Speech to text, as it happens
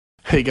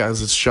Hey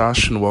guys, it's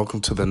Josh, and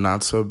welcome to the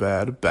Not So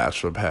Bad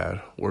Bachelor Pad,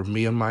 where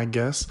me and my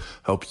guests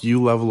help you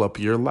level up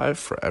your life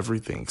for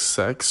everything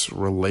sex,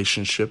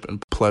 relationship,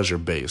 and pleasure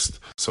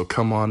based. So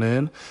come on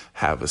in,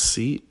 have a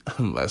seat,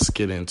 and let's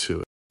get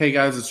into it. Hey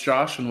guys, it's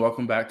Josh, and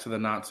welcome back to the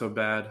Not So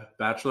Bad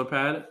Bachelor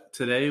Pad.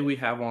 Today we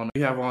have on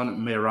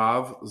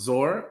Merav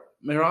Zor.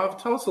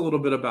 Merav, tell us a little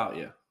bit about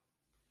you.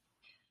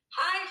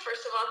 Hi,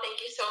 first of all,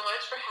 thank you so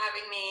much for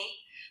having me.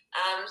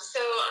 So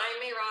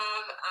I'm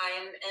Merav.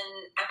 I'm an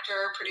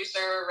actor,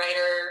 producer,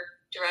 writer,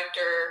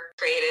 director,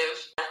 creative.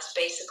 That's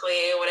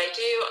basically what I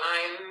do.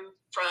 I'm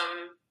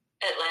from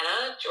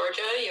Atlanta,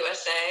 Georgia,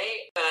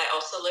 USA, but I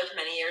also lived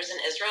many years in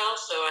Israel,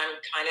 so I'm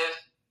kind of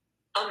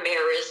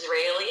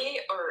Amer-Israeli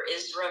or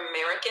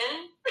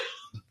Isra-American.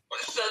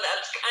 So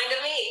that's kind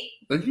of me.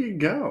 There you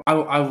go.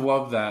 I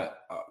love that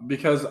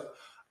because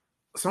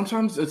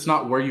sometimes it's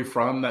not where you're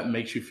from that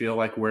makes you feel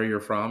like where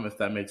you're from, if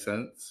that makes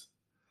sense.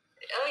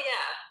 Oh,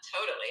 yeah,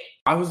 totally.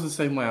 I was the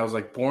same way. I was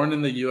like born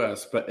in the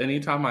US, but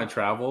anytime I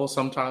travel,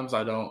 sometimes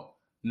I don't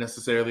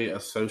necessarily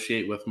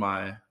associate with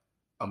my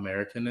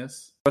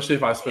Americanness, especially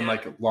if I spend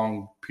like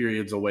long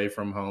periods away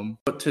from home.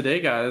 But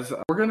today, guys,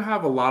 we're going to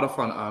have a lot of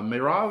fun.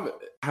 Merav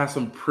has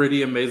some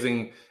pretty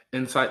amazing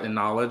insight and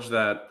knowledge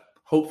that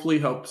hopefully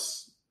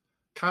helps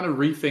kind of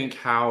rethink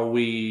how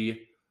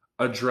we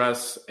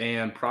address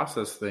and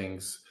process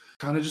things.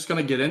 Kind of just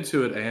going to get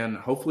into it, and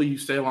hopefully you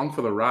stay along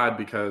for the ride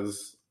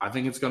because I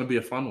think it's going to be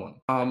a fun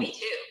one. Me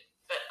too,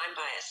 but I'm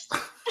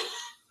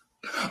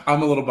biased.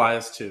 I'm a little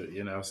biased too,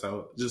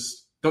 so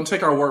just don't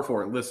take our word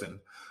for it. Listen.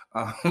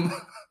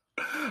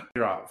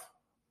 Merav,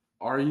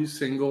 are you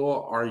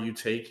single? Are you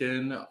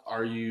taken?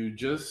 Are you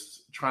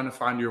just trying to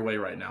find your way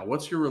right now?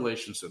 What's your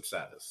relationship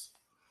status?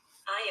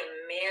 I am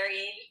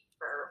married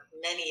for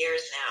many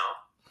years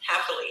now,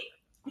 happily.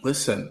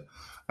 Listen,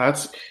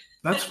 that's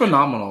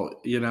phenomenal.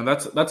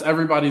 That's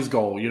everybody's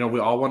goal. We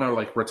all want to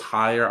like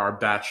retire our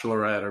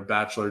bachelorette or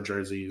bachelor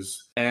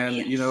jerseys and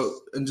Yes.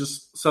 And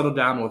just settle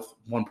down with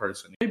one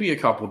person, maybe a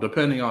couple,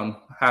 depending on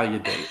how you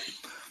date.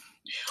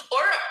 Or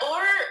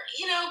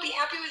be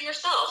happy with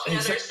yourself.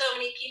 There's so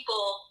many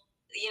people,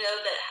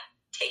 that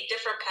take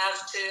different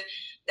paths to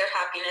their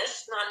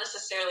happiness, not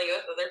necessarily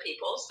with other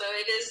people. So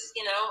it is,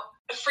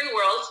 a free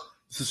world.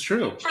 This is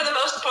true. For the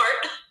most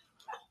part.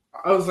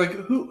 I was like,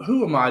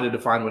 who am I to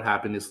define what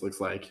happiness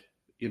looks like?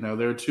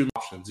 There are two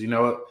options.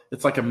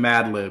 It's like a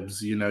Mad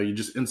Libs. You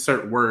just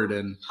insert word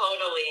and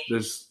totally.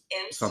 There's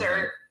insert something.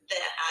 The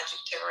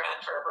adjective or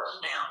adverb or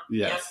noun.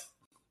 Yes.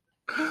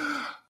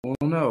 Yep. Well,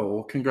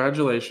 no.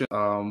 Congratulations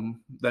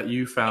that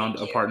you found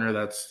a partner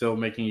that's still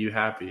making you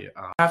happy.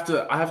 I have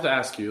to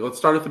ask you. Let's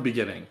start at the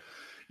beginning.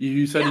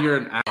 You said you're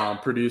an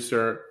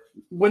producer.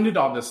 When did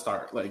all this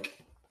start?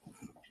 Like,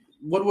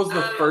 what was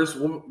the first?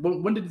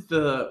 When did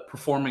the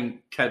performing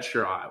catch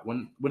your eye?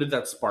 When did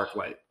that spark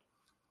light?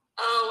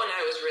 Oh, when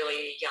I was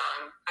really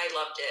young. I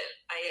loved it.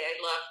 I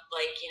loved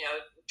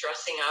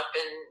dressing up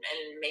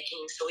and making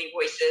silly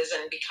voices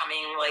and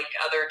becoming like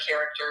other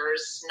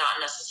characters,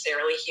 not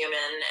necessarily human,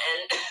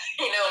 and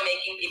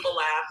making people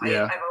laugh.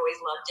 Yeah. I've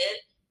always loved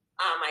it.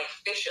 I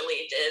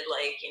officially did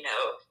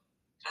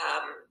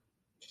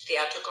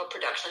theatrical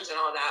productions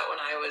and all that when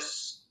I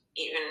was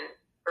even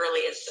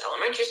early as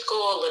elementary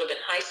school, a little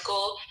bit in high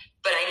school,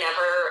 but I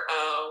never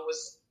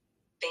was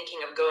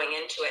thinking of going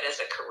into it as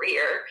a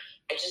career.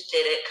 I just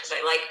did it because I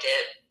liked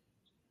it.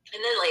 And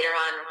then later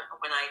on,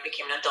 when I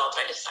became an adult,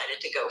 I decided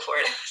to go for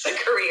it as a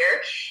career.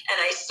 And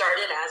I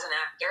started as an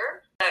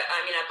actor.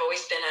 I've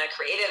always been a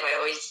creative. I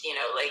always,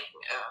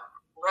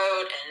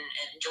 wrote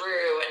and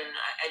drew, and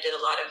I did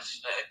a lot of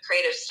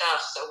creative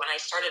stuff. So when I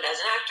started as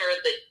an actor,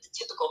 the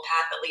typical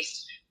path, at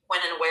least when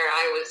and where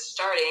I was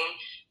starting,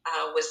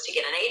 was to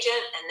get an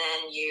agent, and then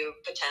you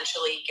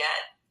potentially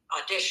get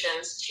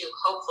auditions to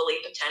hopefully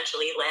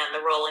potentially land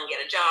the role and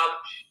get a job.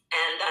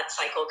 And that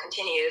cycle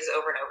continues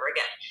over and over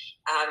again.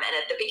 And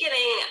at the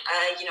beginning,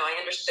 I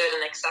understood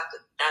and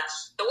accepted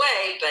that's the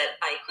way, but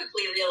I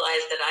quickly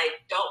realized that I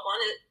don't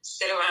want to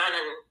sit around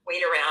and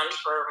wait around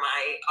for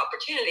my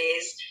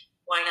opportunities.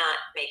 Why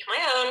not make my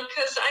own?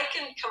 Because I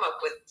can come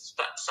up with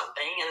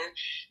something. And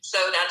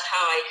so that's how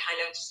I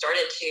kind of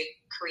started to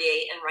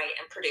create and write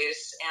and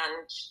produce,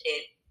 and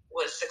it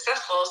was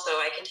successful.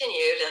 So I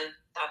continued, and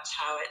that's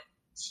how it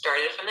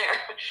started from there.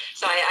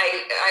 So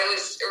I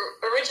was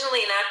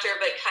originally an actor,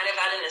 but kind of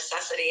out of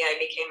necessity, I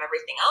became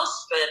everything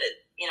else. But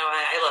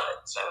I love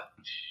it. So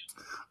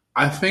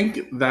I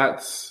think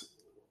that's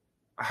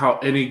how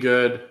any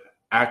good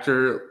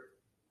actor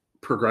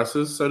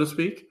progresses, so to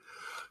speak.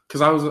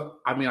 Because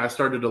I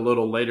started a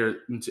little later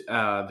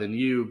than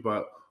you,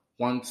 but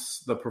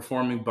once the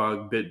performing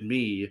bug bit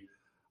me,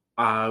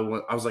 I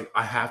was like,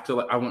 I have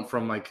to. I went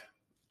from like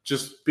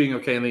just being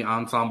okay in the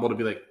ensemble to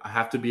be like, I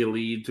have to be a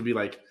lead, to be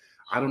like,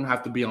 I don't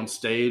have to be on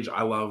stage.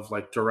 I love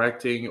like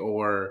directing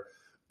or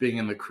being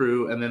in the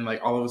crew. And then like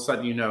all of a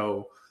sudden,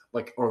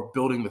 or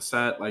building the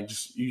set, like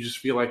you just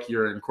feel like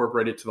you're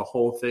incorporated to the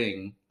whole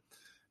thing.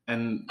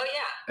 And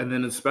and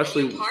then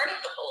especially and you're part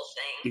of the whole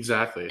thing.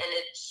 Exactly. And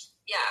it's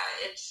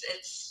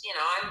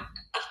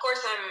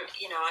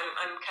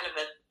I'm kind of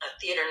a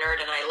theater nerd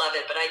and I love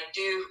it, but I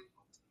do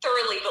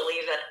thoroughly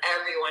believe that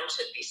everyone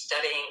should be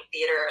studying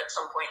theater at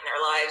some point in their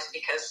lives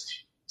because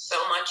so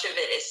much of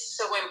it is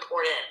so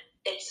important.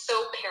 It's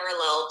so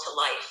parallel to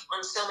life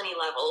on so many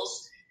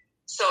levels.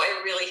 So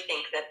I really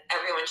think that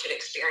everyone should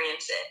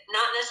experience it.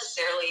 Not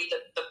necessarily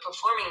the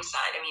performing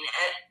side. I mean,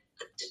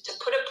 to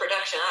put a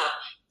production up,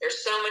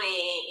 there's so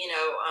many,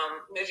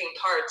 moving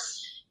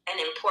parts and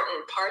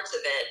important parts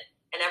of it.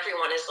 And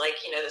everyone is like,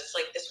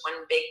 this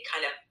one big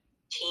kind of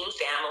team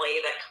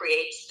family that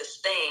creates this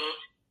thing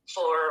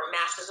for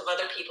masses of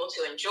other people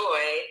to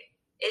enjoy.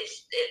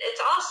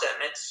 It's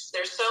awesome.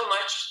 There's so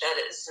much that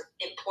is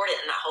important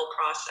in that whole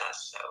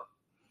process. So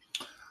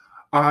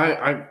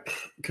I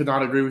could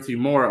not agree with you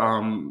more.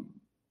 And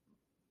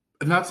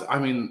that's, I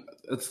mean,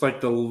 it's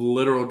like the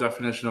literal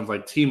definition of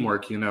like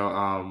teamwork, yep.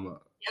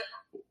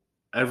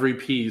 Every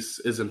piece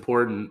is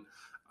important.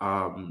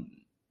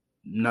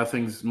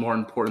 Nothing's more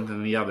important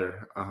than the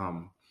other. Yep.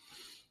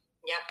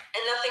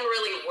 And nothing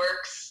really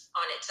works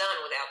on its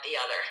own without the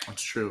other.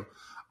 That's true.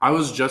 I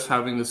was just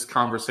having this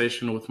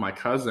conversation with my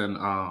cousin.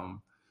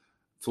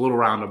 It's a little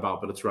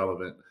roundabout, but it's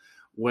relevant.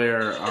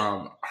 Where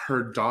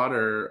her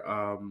daughter,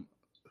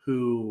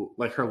 who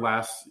like her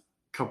last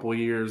couple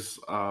years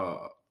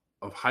of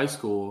high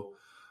school,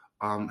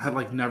 had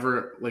like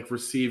never like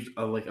received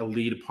a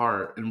lead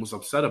part and was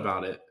upset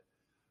about it.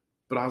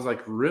 But I was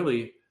like,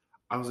 really?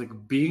 I was like,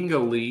 being a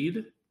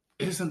lead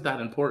isn't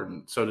that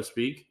important, so to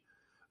speak.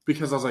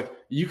 Because I was like,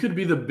 you could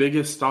be the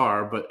biggest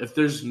star, but if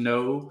there's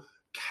no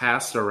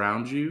cast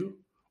around you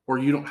or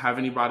you don't have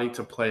anybody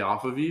to play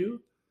off of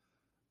you,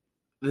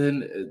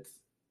 then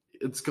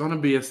it's going to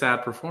be a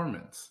sad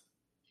performance.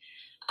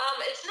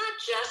 It's not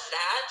just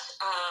that.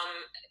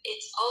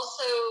 It's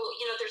also,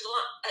 there's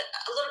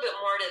a little bit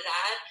more to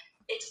that.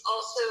 It's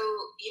also,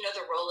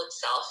 the role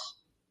itself.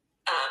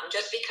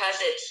 Just because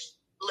it's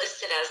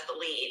listed as the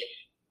lead,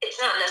 it's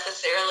not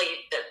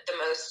necessarily the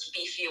most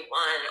beefy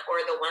one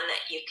or the one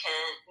that you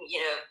can,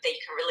 they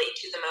can relate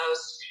to the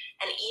most.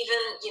 And even,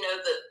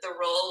 the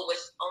role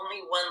with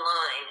only one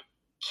line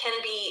can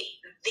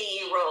be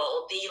the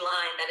role, the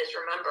line that is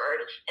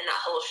remembered in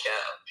that whole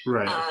show.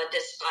 Right.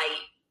 Despite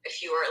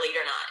if you are a lead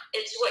or not.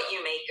 It's what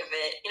you make of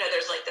it.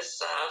 There's like this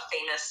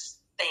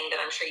famous thing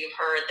that I'm sure you've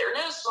heard. There are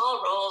no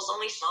small roles,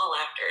 only small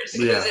actors.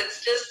 Because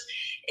it's just,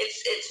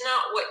 it's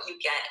not what you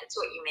get. It's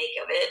what you make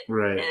of it.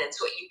 Right. And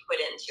it's what you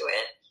put into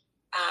it.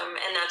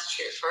 And that's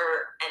true for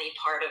any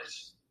part of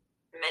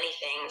many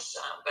things,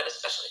 but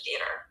especially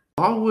theater.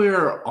 While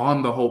we're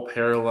on the whole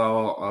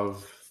parallel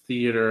of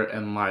theater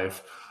and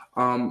life,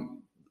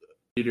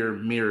 theater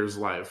mirrors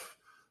life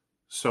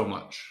so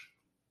much.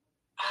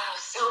 Oh,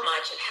 so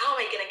much. And how am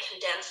I going to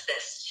condense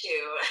this to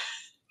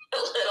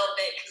a little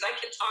bit? Because I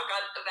could talk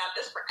about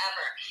this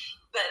forever.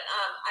 But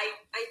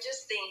I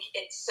just think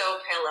it's so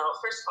parallel.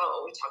 First of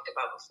all, what we talked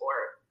about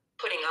before,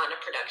 putting on a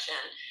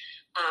production.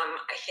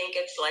 I think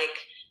it's like,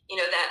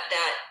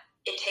 that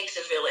it takes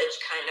a village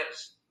kind of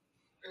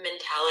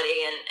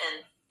mentality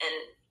and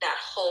that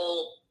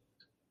whole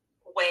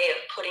way of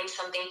putting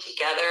something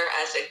together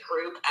as a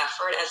group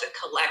effort, as a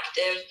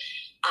collective,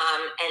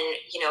 and,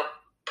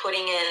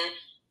 putting in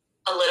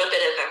a little bit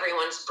of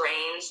everyone's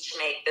brains to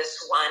make this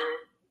one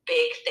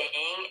big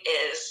thing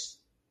is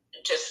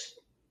just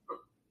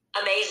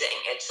amazing.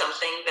 It's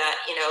something that,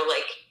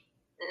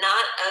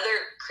 not other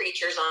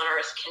creatures on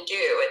earth can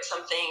do. It's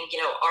something,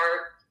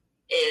 art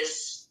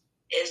is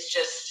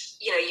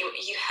just,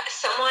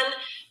 someone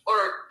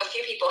or a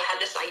few people had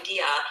this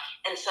idea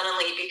and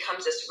suddenly it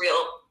becomes this real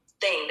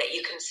thing that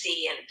you can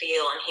see and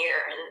feel and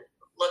hear and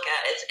look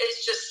at.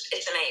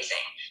 It's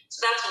amazing.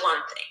 So that's one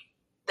thing.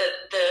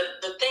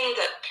 The thing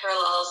that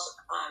parallels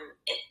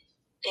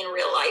in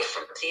real life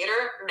from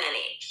theater,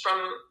 from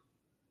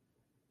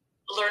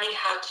learning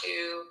how to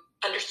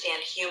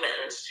understand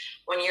humans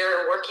when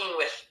you're working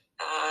with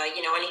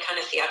any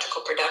kind of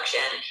theatrical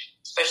production,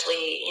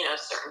 especially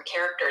certain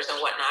characters and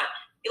whatnot.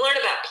 You learn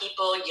about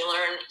people. You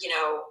learn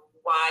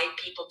why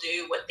people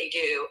do what they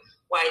do,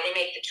 why they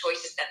make the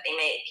choices that they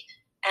make,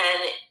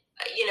 and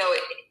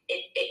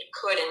it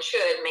could and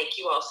should make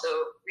you also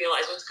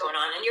realize what's going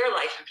on in your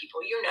life and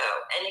people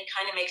and it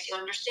kind of makes you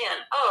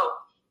understand,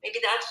 maybe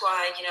that's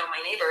why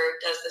my neighbor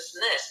does this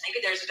and this.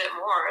 Maybe there's a bit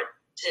more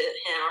to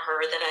him or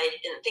her that I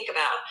didn't think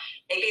about.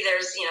 Maybe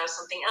there's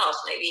something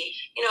else. Maybe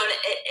and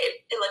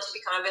it lets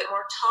you become a bit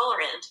more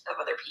tolerant of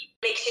other people.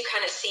 Makes you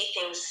kind of see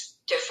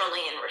things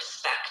differently and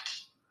respect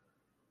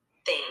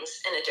things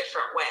in a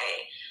different way.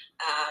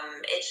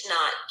 It's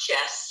not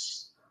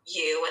just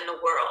you and the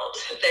world.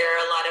 There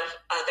are a lot of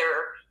other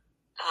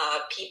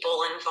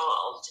people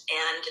involved,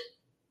 and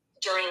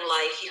during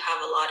life you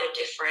have a lot of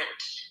different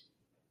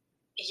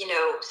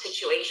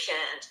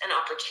situations and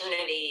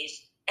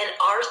opportunities. And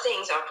are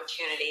things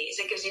opportunities?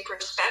 It gives you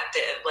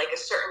perspective. Like a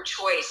certain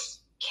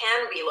choice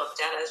can be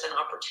looked at as an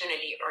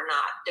opportunity or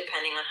not,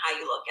 depending on how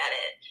you look at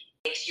it.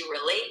 It makes you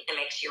relate. It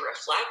makes you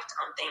reflect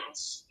on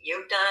things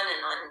you've done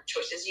and on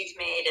choices you've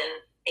made, and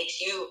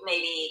makes you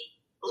maybe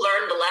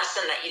learn the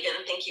lesson that you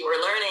didn't think you were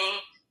learning.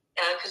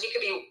 because you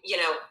could be,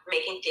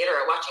 making theater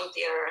or watching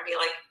theater and be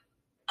like,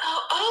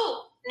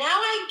 oh, now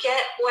I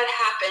get what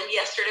happened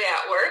yesterday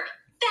at work.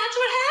 That's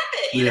what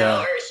happened,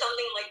 or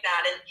something like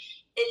that. And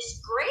it's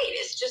great.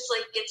 It's just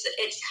like, it's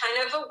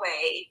kind of a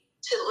way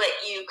to let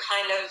you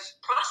kind of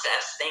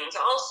process things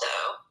also.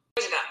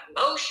 It's about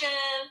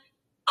emotion,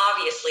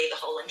 obviously the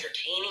whole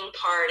entertaining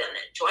part and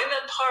the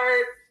enjoyment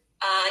part.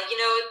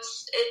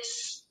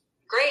 It's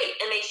great.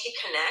 It makes you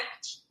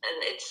connect.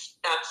 And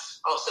that's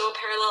also a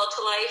parallel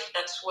to life.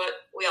 That's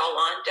what we all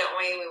want, don't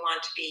we? We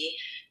want to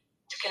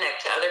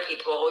connect to other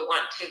people. We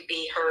want to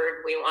be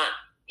heard. We want,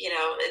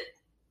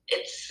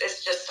 it's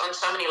just on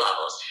so many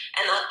levels.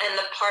 And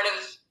the part of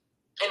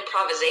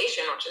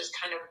improvisation, which is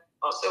kind of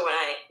also what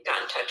I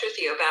got in touch with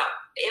you about,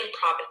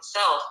 improv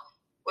itself,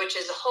 which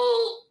is a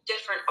whole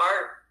different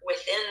art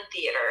within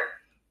theater,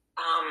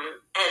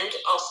 and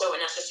also a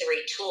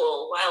necessary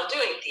tool while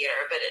doing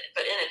theater,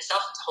 but in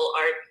itself, it's a whole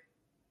art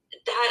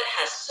that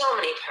has so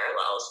many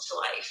parallels to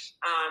life.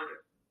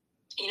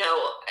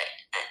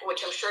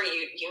 Which I'm sure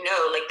you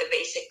know, like the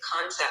basic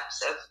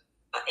concepts of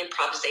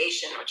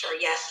improvisation, which are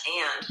yes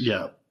and.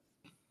 Yeah.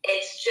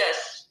 It's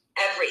just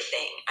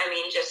everything. I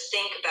mean, just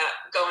think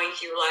about going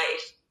through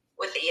life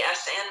with the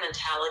yes and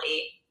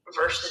mentality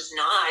versus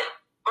not,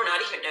 or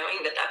not even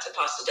knowing that that's a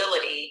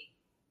possibility.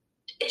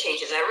 It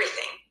changes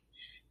everything.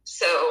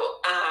 So,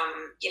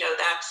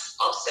 that's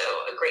also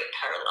a great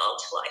parallel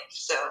to life.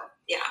 So,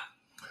 yeah.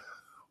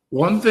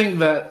 One thing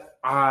that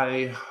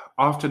I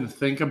often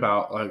think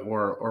about,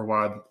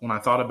 when I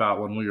thought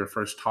about when we were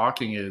first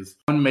talking, is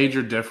one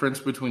major difference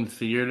between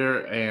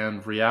theater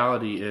and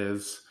reality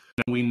is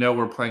we know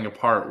we're playing a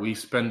part. We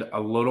spend a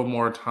little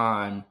more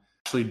time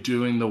actually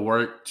doing the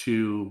work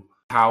to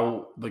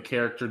how the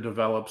character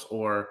develops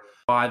or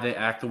why they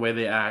act the way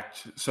they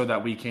act, so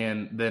that we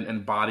can then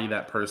embody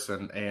that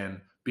person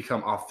and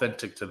become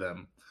authentic to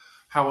them.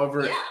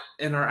 However,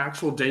 in our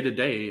actual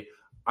day-to-day,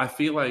 I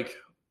feel like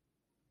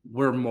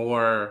we're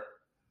more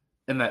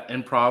in that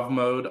improv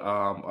mode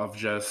of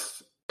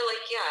just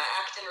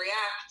act and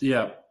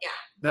react.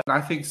 That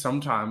I think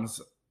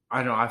sometimes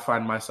I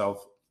find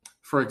myself,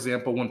 for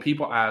example, when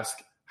people ask,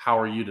 how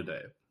are you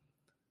today?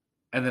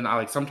 And then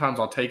sometimes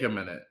I'll take a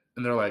minute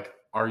and they're like,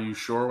 are you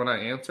sure when I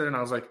answer? And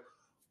I was like,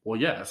 well,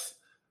 yes.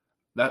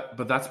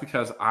 But that's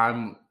because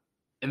I'm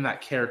in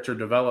that character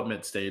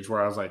development stage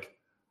where I was like,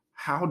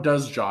 how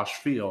does Josh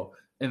feel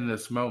in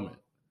this moment?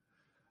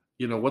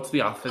 What's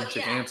the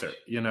authentic answer?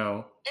 It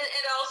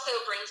also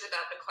brings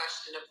about the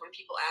question of when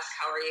people ask,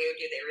 how are you,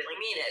 do they really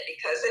mean it?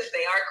 Because if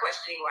they are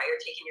questioning why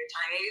you're taking your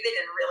time, maybe they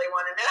didn't really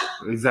want to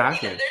know.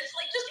 Exactly. They're just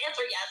like, just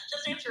answer yes,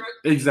 just answer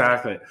okay.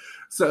 Exactly.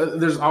 So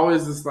there's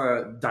always this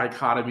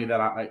dichotomy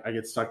that I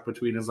get stuck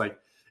between, is like,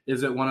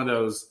 is it one of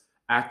those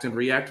act and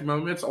react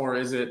moments, or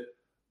is it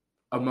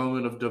a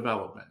moment of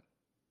development?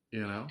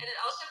 And it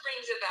also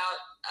brings about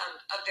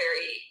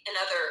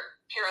another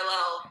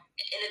parallel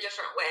in a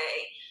different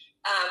way.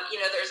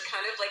 There's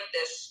kind of like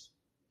this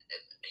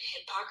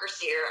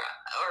hypocrisy or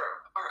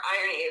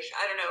irony,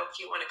 I don't know if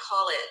you want to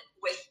call it,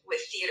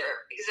 with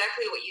theater.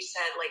 Exactly what you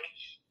said. Like,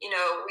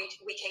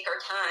 we take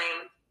our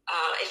time,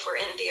 if we're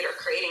in theater,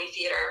 creating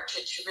theater, to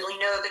really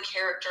know the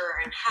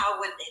character and how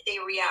would they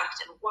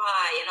react and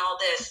why and all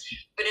this.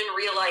 But in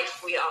real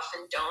life, we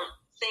often don't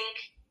think,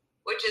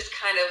 which is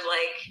kind of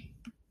like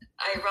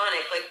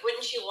ironic. Like,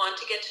 wouldn't you want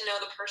to get to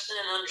know the person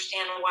and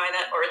understand why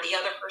that, or the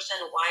other person,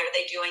 why are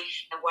they doing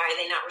and why are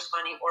they not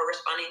responding or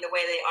responding the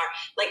way they are?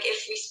 Like,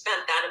 if we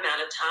spent that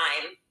amount of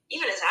time,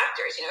 even as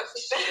actors, if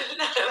we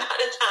spent that amount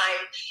of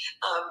time,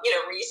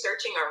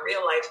 researching our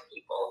real life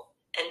people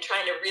and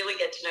trying to really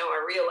get to know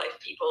our real life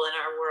people in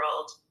our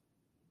world,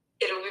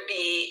 it would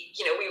be,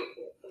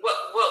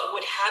 what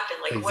would happen?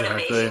 Like, what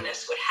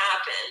amazingness would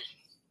happen?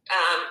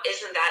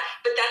 Isn't that?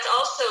 But that's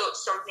also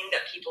something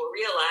that people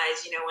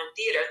realize, in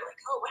theater.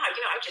 Like, oh wow,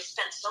 I've just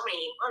spent so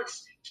many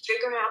months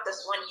figuring out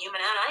this one human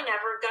out. I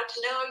never got to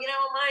know,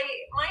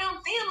 my own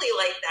family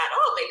like that.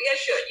 Oh, maybe I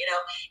should,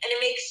 And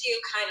it makes you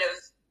kind of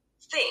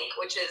think,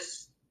 which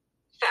is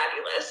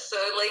fabulous. So,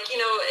 like,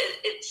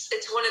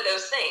 it's one of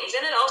those things,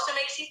 and it also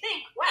makes you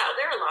think, wow,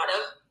 there are a lot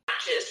of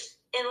matches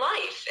in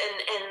life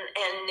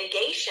and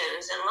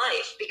negations in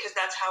life, because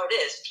that's how it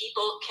is.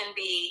 People can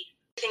be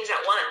things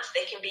at once.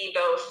 They can be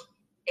both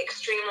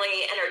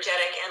extremely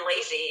energetic and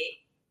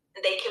lazy.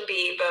 They can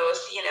be both,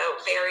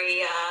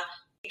 very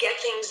get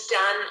things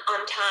done on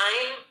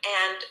time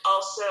and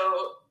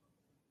also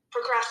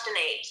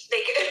procrastinate.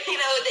 They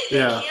they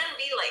can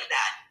be like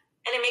that,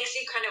 and it makes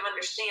you kind of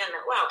understand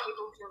that, wow,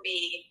 people can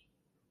be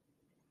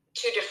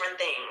two different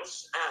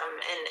things,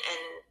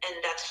 and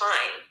that's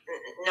fine.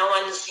 No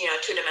one's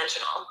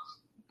two-dimensional.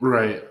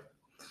 Right.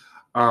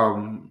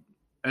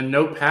 And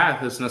no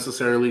path is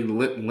necessarily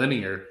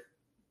linear,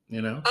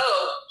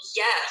 Oh,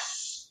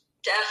 yes,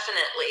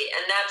 definitely.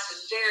 And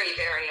that's very,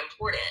 very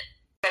important,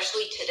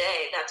 especially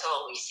today. That's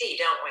all we see,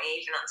 don't we?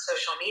 Even on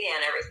social media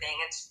and everything.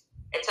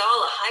 It's all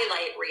a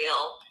highlight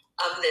reel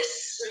of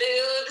this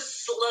smooth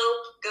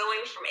slope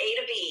going from A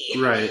to B.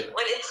 Right.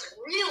 When it's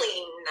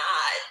really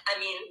not.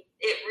 I mean,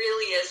 It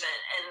really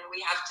isn't. And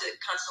we have to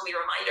constantly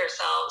remind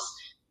ourselves,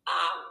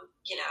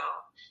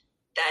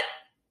 that,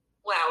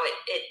 wow,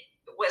 it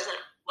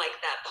wasn't like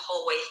that the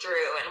whole way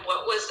through. And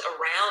what was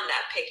around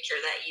that picture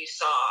that you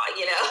saw,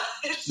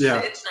 it's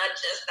not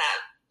just that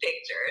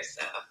picture.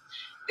 So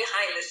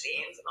behind the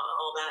scenes and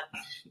all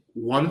that.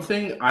 One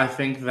thing I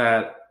think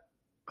that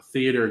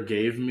theater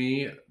gave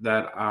me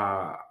that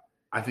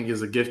I think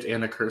is a gift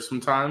and a curse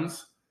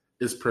sometimes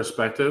is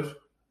perspective.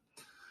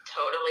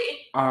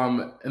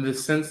 Totally. In the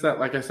sense that,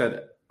 like I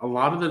said, a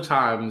lot of the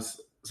times,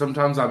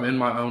 sometimes I'm in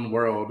my own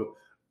world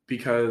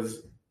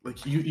because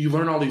like you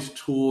learn all these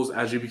tools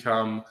as you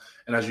become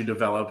and as you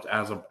developed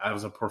as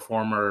a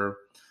performer,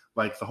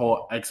 like the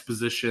whole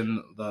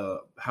exposition,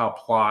 how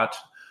plot,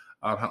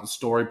 how the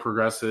story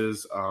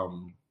progresses,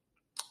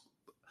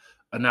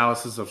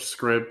 analysis of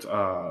script,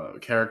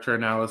 character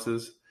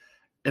analysis.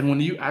 And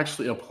when you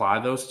actually apply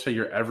those to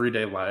your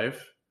everyday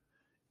life,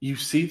 you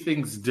see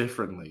things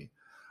differently.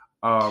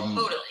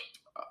 Totally.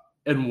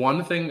 And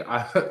one thing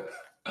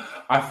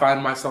I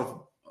find myself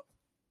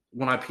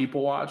when I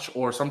people watch,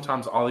 or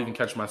sometimes I'll even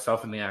catch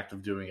myself in the act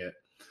of doing it,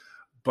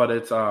 but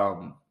it's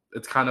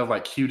kind of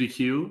like cue to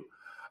cue.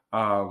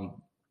 And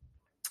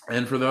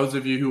for those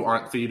of you who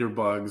aren't theater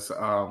bugs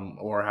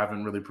or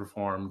haven't really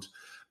performed,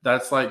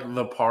 that's like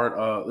the part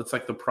of it's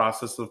like the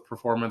process of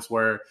performance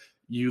where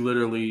you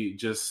literally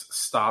just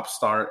stop,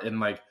 start, and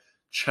like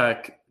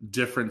check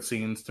different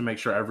scenes to make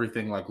sure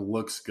everything like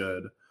looks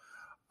good.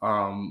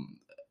 All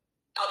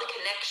the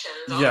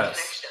connections, yes.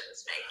 The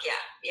connections make,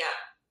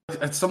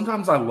 yeah. And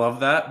sometimes I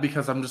love that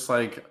because I'm just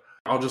like,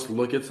 I'll just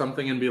look at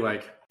something and be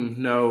like,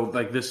 no,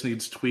 like this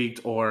needs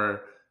tweaked,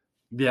 or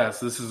yes,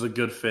 this is a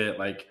good fit.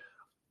 Like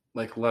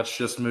let's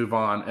just move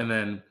on. And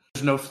then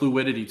there's no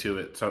fluidity to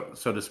it,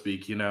 so to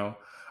speak,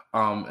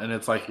 and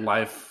it's like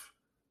life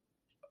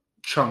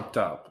chunked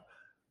up,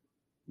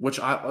 which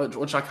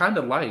I kind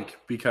of like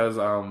because,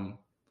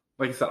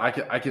 like I said,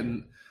 I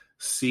can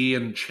see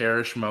and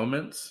cherish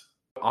moments.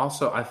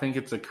 Also, I think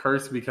it's a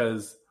curse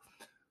because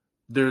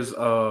there's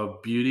a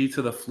beauty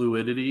to the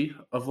fluidity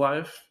of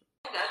life.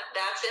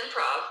 That's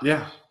improv.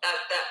 Yeah.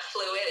 That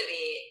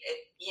fluidity,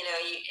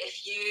 if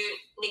you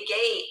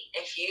negate,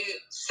 if you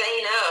say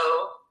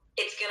no,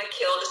 it's going to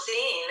kill the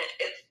scene.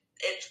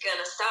 It's going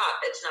to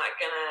stop. It's not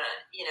going to,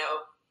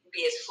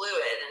 be as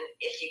fluid. And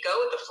if you go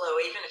with the flow,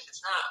 even if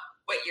it's not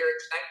what you're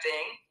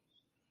expecting,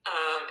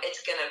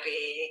 it's going to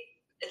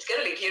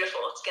be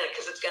beautiful.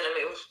 Because it's going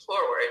to move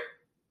forward.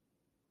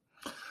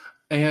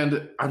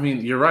 And I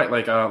mean, you're right.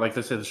 Like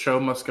they said, the show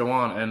must go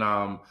on,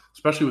 and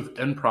especially with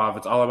improv,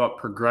 it's all about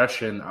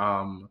progression.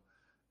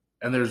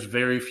 And there's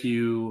very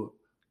few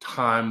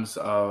times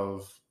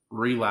of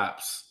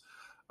relapse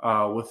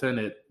within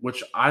it,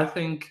 which I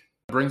think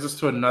brings us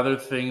to another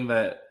thing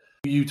that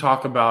you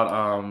talk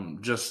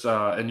about just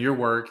in your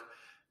work,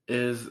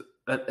 is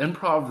that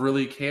improv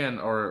really can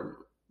or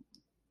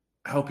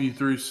help you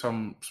through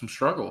some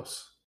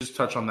struggles. Just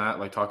touch on that,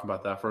 like talk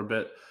about that for a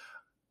bit.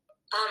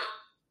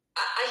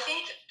 I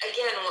think,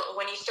 again,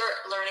 when you start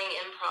learning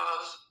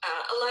improv,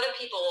 a lot of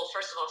people,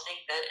 first of all,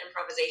 think that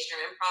improv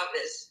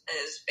is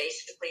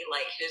basically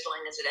like Whose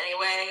Line Is It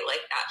Anyway?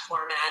 Like that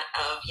format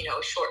of,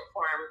 short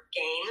form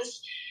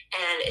games.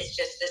 And it's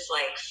just this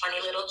like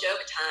funny little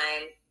joke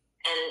time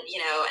and,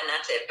 and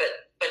that's it.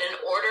 But in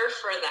order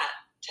for that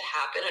to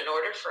happen, in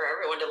order for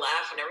everyone to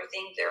laugh and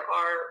everything, there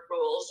are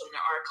rules and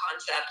there are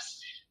concepts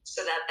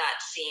so that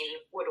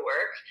scene would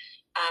work.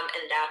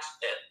 And that's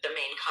the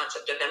main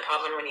concept of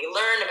improv. And when you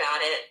learn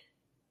about it,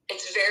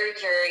 it's very,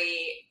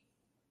 very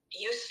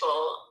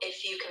useful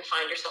if you can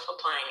find yourself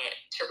applying it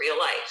to real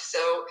life.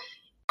 So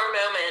our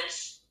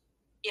moments,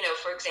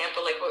 for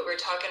example, like what we're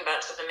talking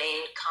about, so the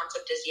main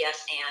concept is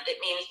yes and.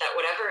 It means that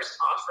whatever is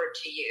offered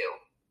to you,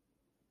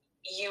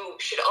 you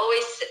should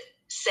always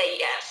say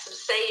yes. So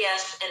say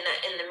yes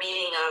in the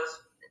meaning of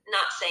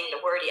not saying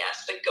the word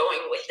yes, but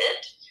going with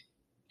it.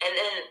 And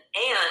then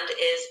and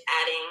is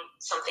adding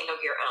something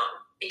of your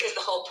own. Because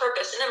the whole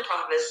purpose in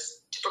improv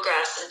is to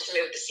progress and to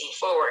move the scene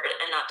forward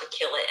and not to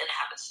kill it and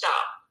have it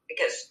stop.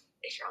 Because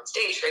if you're on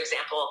stage, for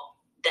example,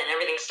 then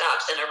everything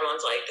stops and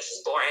everyone's like, this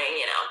is boring,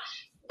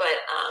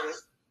 But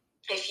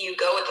if you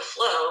go with the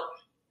flow,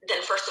 then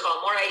first of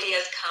all, more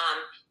ideas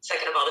come.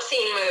 Second of all, the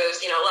scene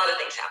moves, a lot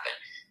of things happen.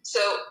 So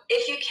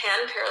if you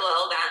can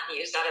parallel that and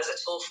use that as a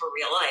tool for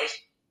real life,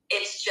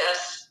 it's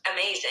just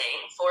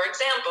amazing. For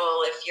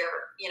example, if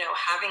you're,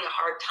 having a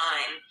hard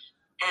time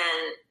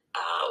and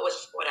with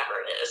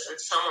whatever it is, and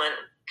someone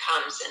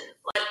comes and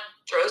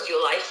throws you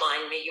a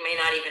lifeline, you may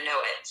not even know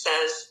it,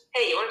 says,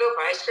 hey, you want to go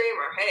for ice cream?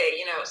 Or, hey,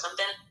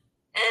 something.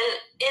 And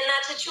in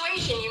that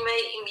situation, you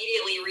may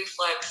immediately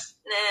reflex,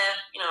 nah,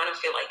 I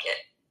don't feel like it.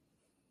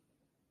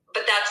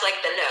 But that's like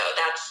the no,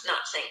 that's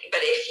not saying.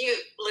 But if you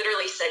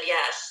literally said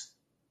yes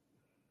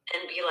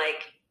and be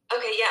like,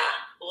 okay, yeah,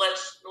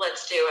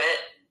 let's do it,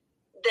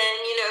 then,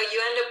 you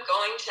end up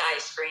going to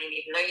ice cream,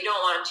 even though you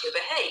don't want to.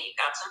 But, hey, you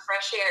got some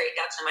fresh air. You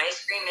got some ice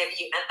cream. Maybe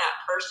you met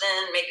that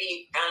person. Maybe you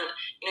found,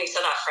 you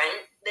saw that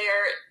friend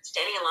there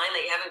standing in line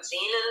that you haven't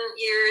seen in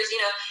years.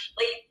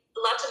 Like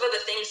lots of other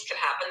things could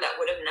happen that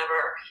would have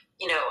never,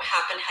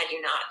 happened had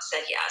you not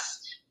said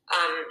yes.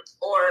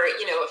 Or,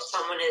 if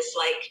someone is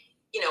like,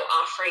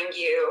 offering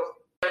you,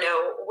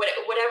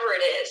 whatever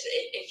it is,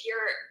 if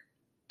you're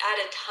at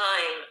a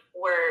time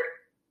where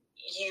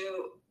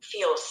you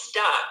feel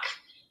stuck,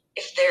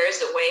 if there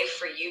is a way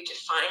for you to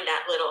find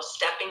that little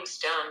stepping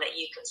stone that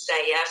you can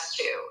say yes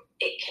to,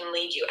 it can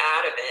lead you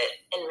out of it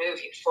and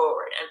move you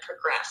forward and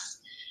progress.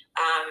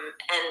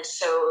 And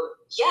so,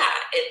 yeah,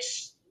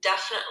 it's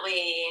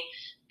definitely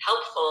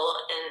helpful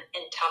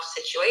in tough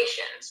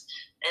situations.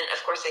 And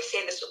of course, I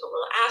say this with a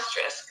little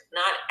asterisk.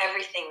 Not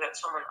everything that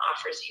someone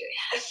offers you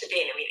has to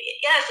be an immediate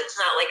yes. It's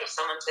not like if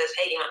someone says,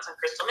 hey, you want some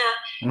crystal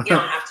meth? You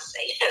don't have to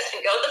say yes and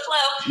go with the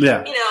flow.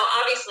 Yeah.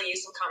 Obviously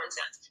use some common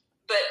sense.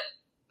 But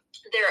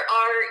there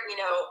are,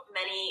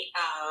 many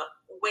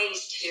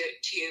ways to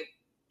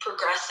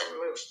progress and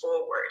move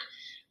forward.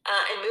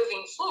 And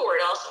moving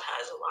forward also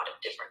has a lot of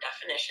different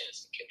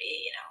definitions. It could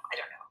be, I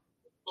don't know,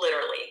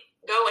 literally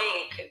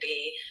going. It could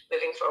be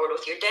moving forward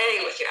with your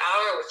day, with your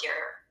hour, with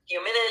your few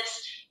minutes,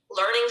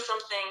 learning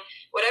something,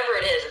 whatever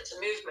it is. It's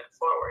a movement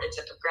forward. It's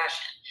a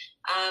progression.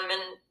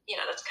 And,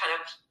 that's kind of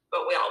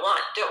what we all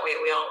want, don't we?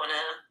 We all want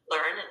to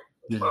learn and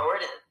move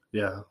forward and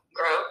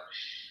grow.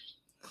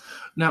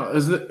 Now,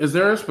 is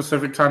there a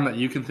specific time that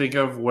you can think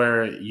of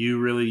where you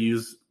really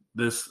use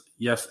this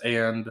yes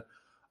and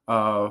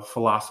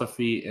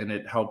philosophy and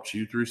it helped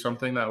you through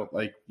something that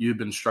like you've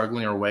been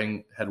struggling or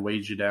had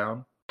weighed you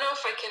down? I don't know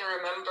if I can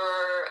remember.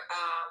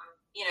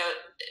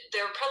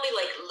 There are probably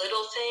like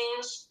little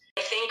things.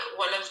 I think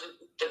one of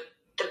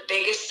the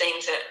biggest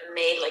things that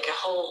made like a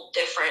whole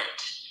different,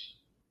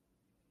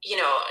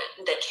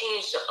 that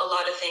changed a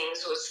lot of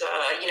things was,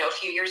 a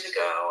few years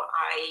ago,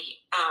 I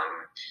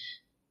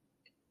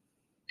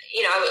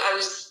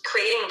was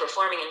creating and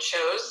performing in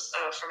shows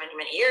for many,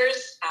 many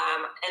years.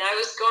 And I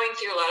was going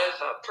through a lot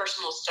of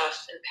personal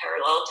stuff in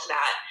parallel to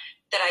that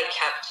I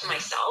kept to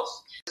myself.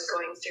 I was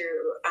going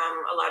through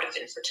a lot of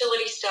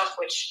infertility stuff,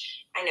 which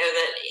I know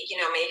that,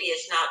 maybe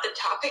it's not the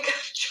topic of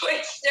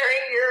choice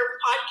during your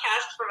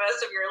podcast for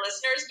most of your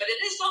listeners, but it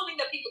is something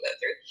that people go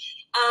through.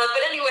 But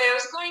anyway, I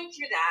was going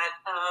through that.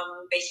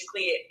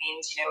 Basically, it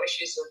means,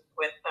 issues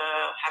with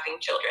having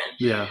children.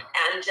 Yeah.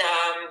 And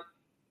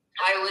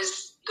I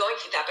was going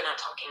through that, but not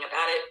talking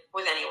about it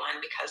with anyone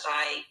because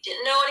I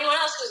didn't know anyone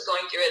else who was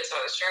going through it. So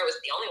I was sure I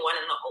was the only one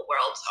in the whole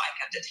world. So I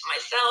kept it to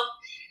myself.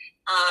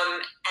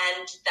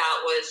 And that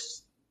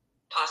was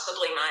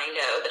possibly my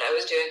no that I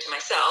was doing to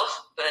myself,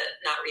 but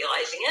not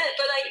realizing it.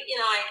 But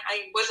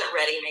I wasn't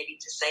ready maybe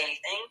to say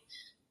anything.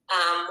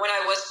 When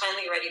I was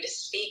finally ready to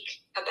speak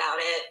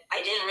about it, I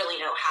didn't really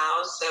know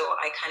how. So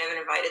I kind of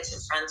invited some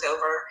friends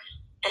over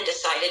and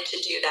decided to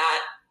do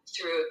that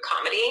through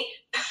comedy,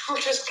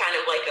 which was kind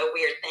of like a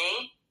weird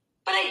thing,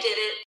 but I did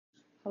it.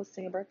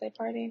 Hosting a birthday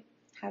party,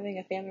 having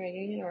a family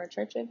reunion or a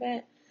church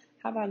event.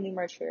 How about new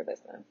merch for your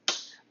business?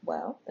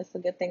 Well, it's a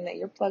good thing that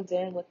you're plugged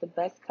in with the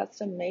best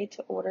custom made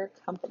to order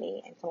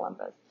company in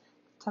Columbus.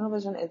 Tunnel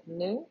Vision is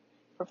new,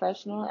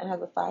 professional, and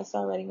has a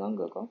 5-star rating on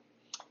Google.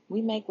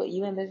 We make what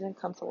you envision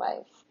come to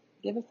life.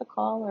 Give us a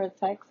call or a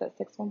text at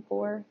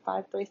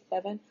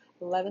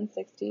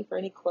 614-537-1160 for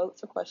any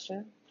quotes or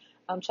questions.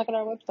 Check out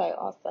our website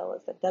also.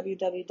 It's at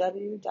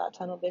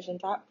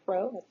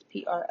www.tunnelvision.pro. That's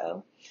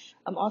P-R-O.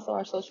 Also,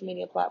 our social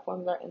media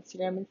platforms are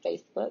Instagram and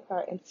Facebook.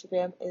 Our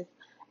Instagram is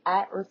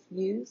at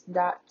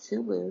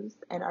reviews.tolose,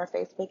 and our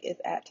Facebook is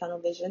at Tunnel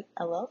Vision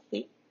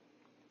LLC.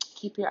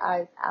 Keep your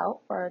eyes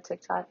out for our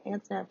TikTok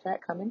and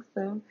Snapchat coming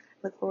soon.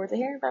 Look forward to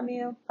hearing from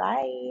you.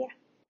 Bye.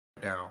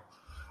 Now,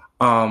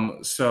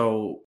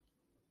 so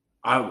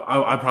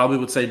I probably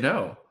would say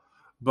no.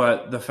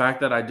 But the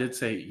fact that I did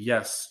say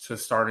yes to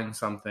starting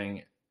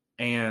something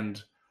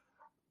and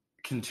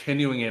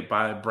continuing it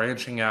by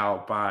branching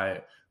out,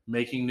 by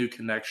making new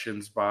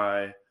connections,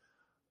 by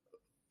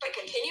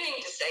continuing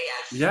to say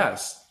yes.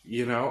 Yes,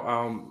 yes.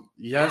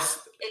 Yeah,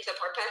 it's a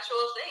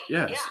perpetual thing.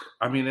 Yes, yeah.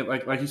 I mean, it,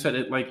 like you said,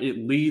 it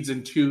leads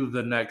into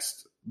the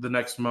next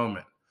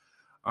moment.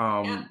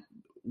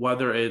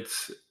 Whether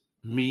it's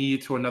me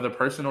to another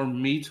person or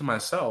me to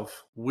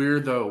myself, we're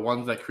the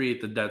ones that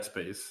create the dead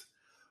space.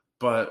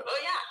 But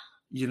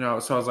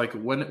so I was like,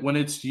 when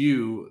it's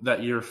you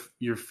that you're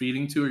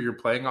feeding to or you're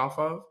playing off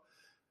of,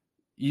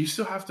 you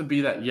still have to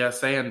be that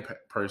yes and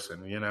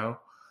person,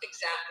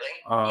 Exactly.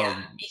 You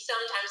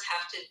sometimes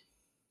have to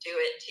do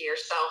it to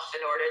yourself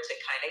in order to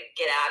kind of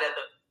get out of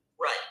the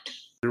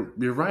rut.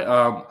 You're right.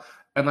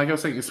 And like I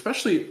was saying,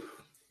 especially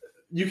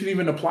you can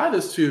even apply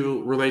this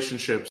to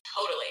relationships.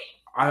 Totally.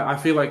 I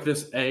feel like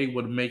this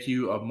would make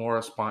you a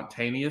more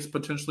spontaneous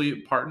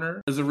potentially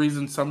partner. There's a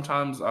reason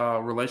sometimes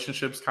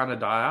relationships kind of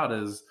die out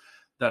is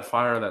that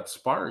fire, that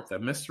spark,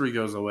 that mystery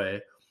goes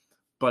away.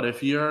 But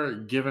if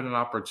you're given an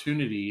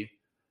opportunity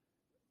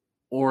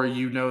or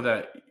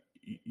that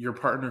your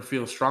partner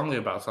feels strongly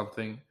about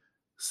something,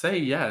 say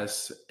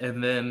yes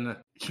and then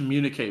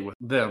communicate with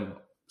them.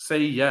 Say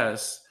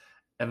yes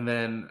and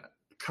then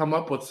come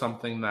up with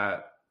something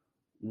that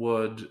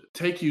would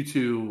take you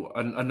to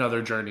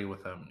another journey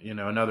with them,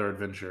 another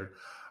adventure.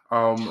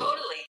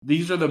 Totally.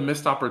 These are the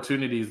missed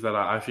opportunities that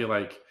I feel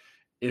like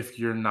if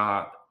you're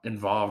not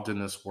involved in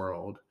this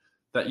world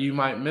that you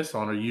might miss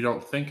on or you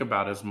don't think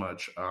about as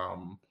much.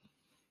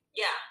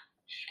 Yeah.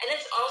 And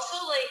it's also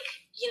like,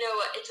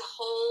 it's a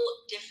whole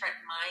different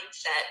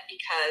mindset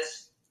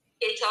because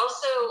it's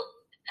also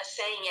a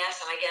saying yes.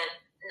 And again,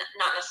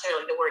 not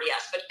necessarily the word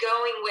yes, but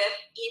going with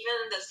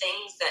even the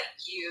things that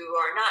you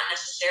are not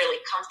necessarily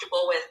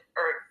comfortable with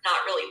or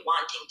not really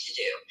wanting to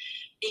do.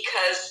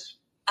 Because,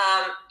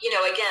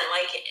 again,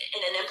 like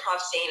in an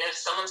improv scene, if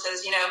someone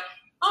says,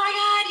 oh my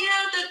God,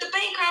 the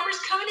bank robber's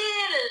coming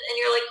in, and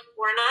you're like,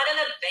 we're not in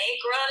a bank,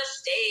 we're on a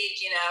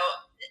stage,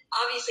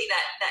 obviously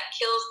that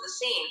kills the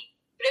scene.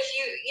 But if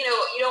you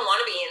don't want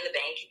to be in the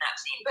bank in that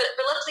scene, but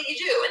let's say you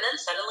do, and then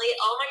suddenly,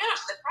 oh my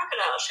gosh, the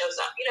crocodile shows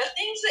up.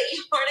 Things that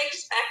you weren't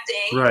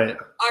expecting Right.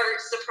 are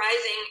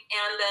surprising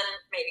and then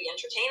maybe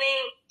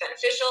entertaining,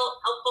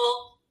 beneficial,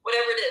 helpful,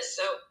 whatever it is.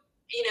 So,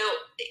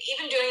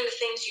 even doing the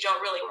things you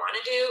don't really want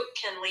to do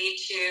can lead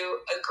to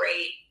a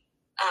great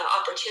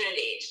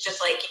opportunity. It's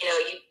just like, you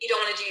don't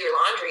want to do your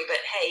laundry,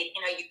 but hey,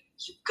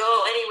 you go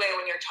anyway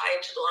when you're tired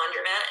to the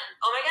laundromat, and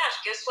oh my gosh,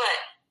 guess what?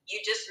 You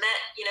just met,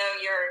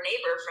 your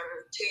neighbor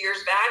from 2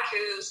 years back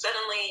who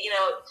suddenly,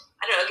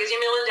 I don't know, gives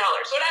you $1 million,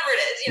 whatever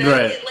it is,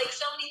 Right. like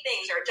so many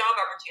things, or a job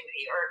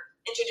opportunity, or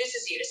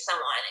introduces you to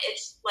someone.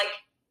 It's like,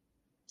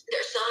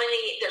 there's so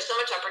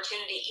much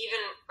opportunity, even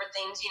for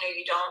things, you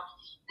don't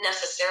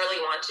necessarily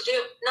want to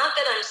do. Not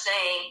that I'm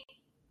saying,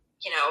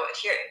 if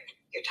you're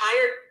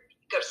tired,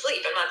 go to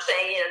sleep. I'm not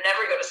saying,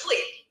 never go to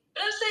sleep.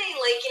 But I'm saying,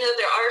 like,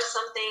 there are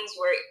some things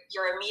where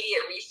your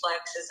immediate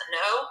reflex is a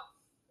no,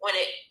 when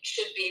it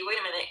should be,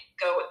 wait a minute,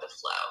 go with the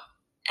flow.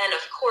 And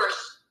of course,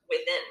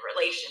 within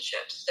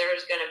relationships,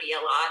 there's going to be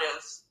a lot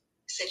of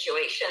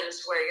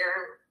situations where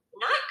you're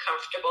not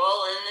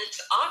comfortable and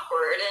it's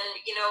awkward, and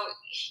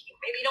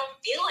maybe you don't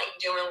feel like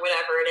doing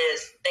whatever it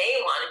is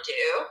they want to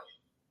do.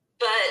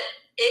 But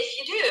if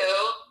you do,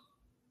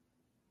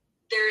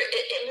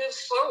 it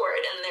moves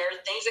forward, and there are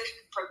things that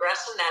can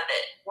progress in that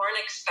weren't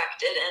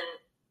expected and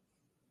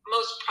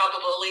most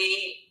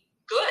probably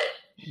good.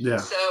 Yeah.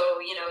 So,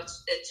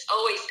 it's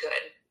always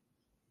good.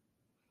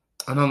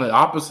 And on the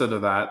opposite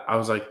of that, I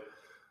was like,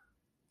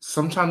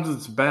 sometimes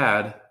it's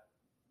bad,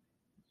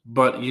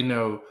 but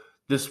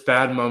this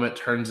bad moment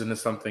turns into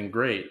something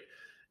great.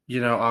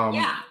 Yeah. Oh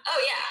yeah.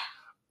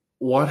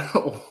 One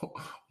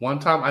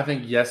time I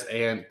think yes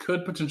and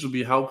could potentially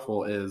be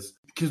helpful is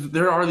because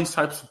there are these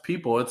types of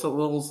people. It's a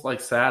little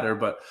like sadder,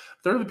 but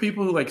there are the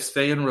people who like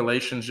stay in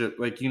relationship,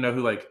 like who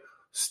like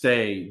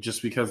stay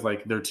just because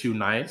like they're too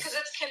nice. Because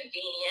it's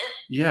convenient.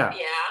 Yeah.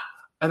 Yeah.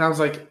 And I was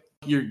like,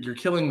 you're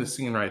killing the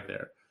scene right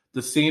there.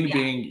 The scene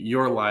being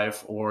your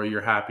life or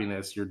your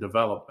happiness, your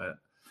development.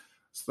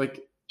 It's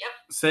like,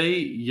 say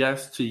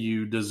yes to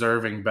you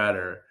deserving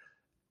better,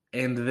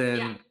 and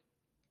then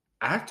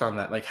act on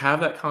that. Like,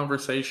 have that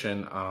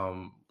conversation.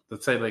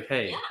 Let's say, like,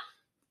 hey,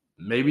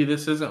 maybe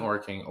this isn't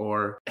working,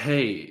 or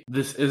hey,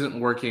 this isn't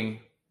working,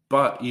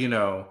 but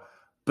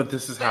but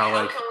this is how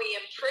like can we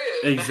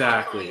improve?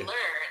 Exactly.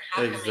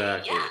 How can we learn?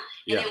 Exactly. And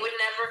it would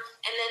never.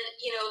 And then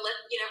you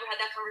never had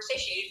that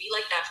conversation. You'd be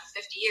like that for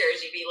 50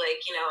 years. You'd be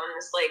like in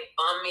this like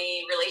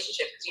bummy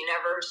relationship because you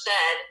never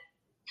said,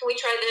 can we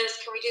try this?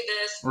 Can we do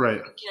this?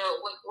 Right.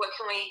 What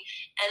can we?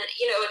 And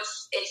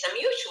it's a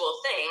mutual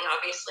thing.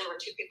 Obviously, when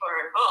two people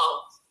are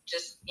involved,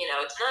 just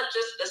it's not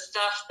just the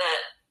stuff that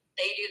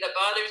they do that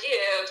bothers you.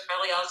 It's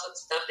probably also the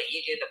stuff that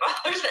you do that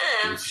bothers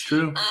them. It's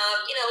true.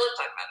 Let's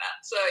talk about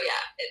that. So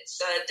yeah, it's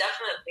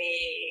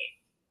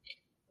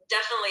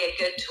definitely a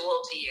good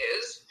tool to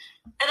use,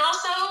 and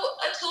also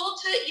a tool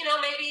to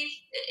maybe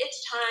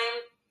it's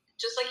time.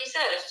 Just like you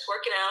said, if it's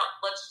working out,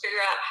 let's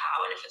figure out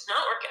how. And if it's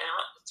not working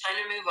out, it's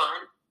time to move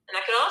on. And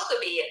that could also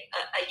be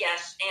a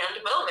yes and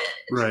moment.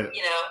 Right.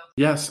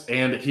 Yes,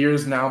 and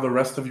here's now the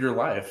rest of your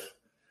life.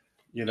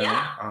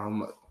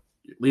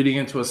 Leading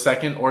into a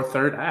second or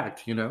third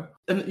act. And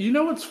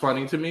what's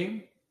funny to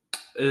me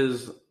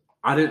is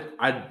I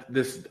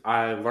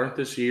learned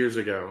this years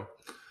ago.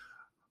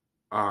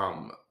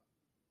 And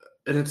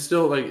it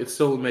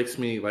still makes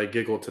me like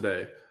giggle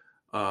today.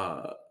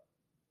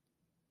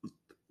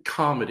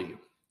 Comedy.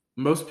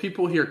 Most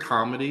people hear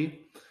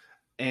comedy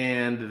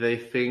and they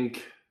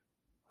think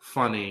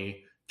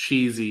funny,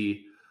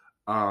 cheesy,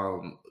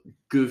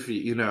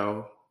 goofy,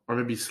 or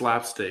maybe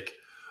slapstick.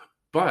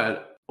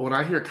 But when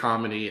I hear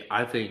comedy,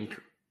 I think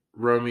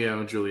Romeo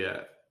and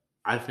Juliet.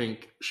 I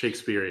think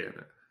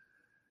Shakespearean.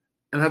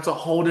 And that's a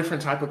whole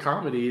different type of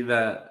comedy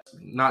that's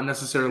not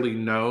necessarily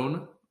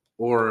known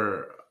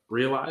or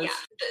realized. Yeah,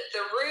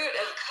 the root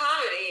of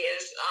comedy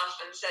is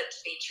often said to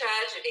be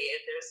tragedy.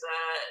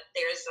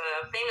 There's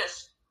a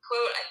famous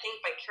quote, I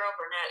think by Carol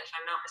Burnett, if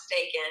I'm not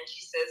mistaken.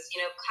 She says,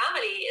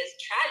 comedy is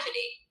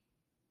tragedy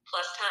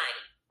plus time.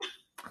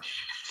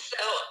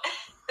 So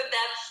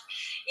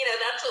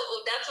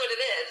that's what it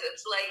is.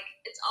 It's like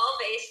it's all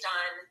based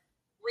on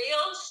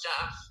real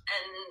stuff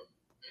and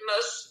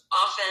most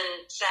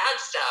often sad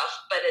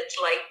stuff, but it's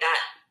like that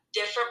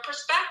different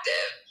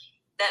perspective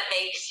that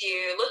makes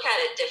you look at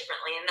it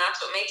differently, and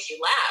that's what makes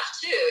you laugh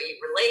too. You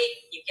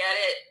relate, you get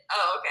it.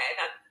 Oh, okay,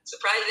 that's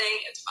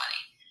surprising. It's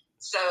funny.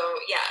 So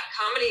yeah,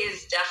 comedy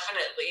is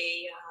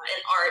definitely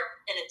an art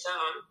in its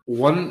own.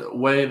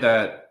 One way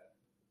that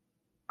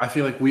I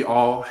feel like we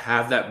all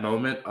have that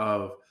moment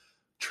of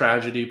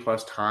tragedy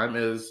plus time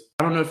is,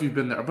 I don't know if you've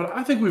been there, but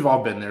I think we've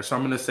all been there. So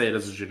I'm going to say it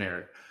as a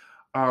generic.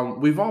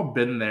 We've all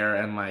been there,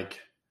 and like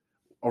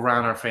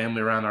around our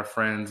family, around our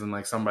friends, and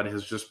like somebody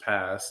has just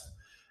passed.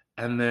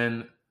 And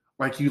then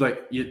like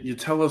you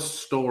tell a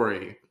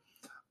story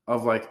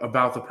of like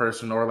about the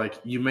person, or like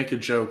you make a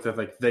joke that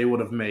like they would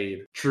have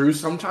made. True,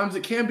 sometimes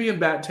it can be in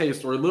bad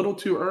taste or a little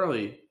too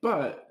early,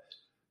 but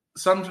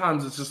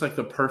sometimes it's just like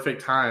the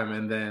perfect time,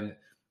 and then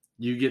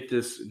you get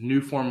this new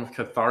form of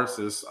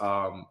catharsis,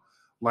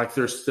 like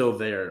they're still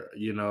there,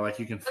 like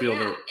you can feel and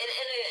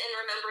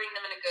remembering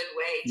them in a good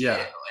way too.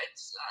 Yeah.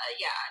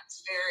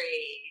 It's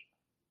very,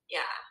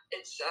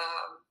 it's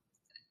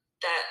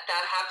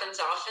that happens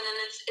often, and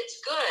it's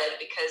good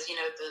because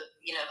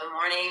the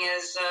morning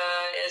is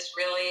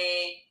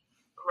really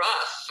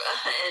rough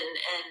and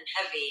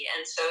heavy,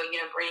 and so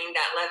bringing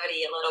that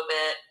levity a little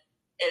bit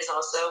is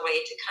also a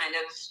way to kind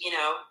of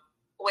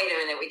wait a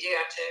minute, we do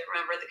have to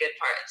remember the good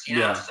parts,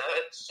 Yeah. So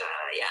it's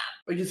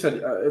like you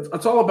said,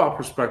 it's all about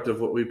perspective,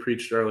 what we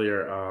preached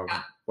earlier,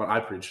 what I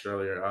preached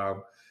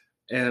earlier,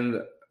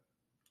 and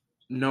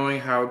knowing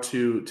how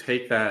to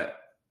take that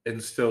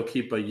and still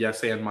keep a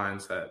yes and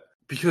mindset,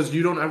 because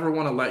you don't ever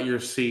want to let your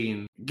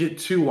scene get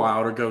too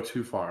wild or go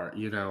too far.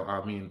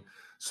 I mean,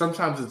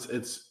 sometimes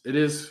it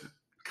is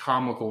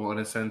comical in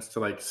a sense to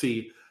like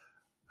see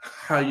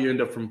how you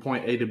end up from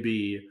point A to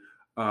B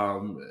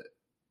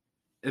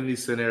in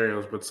these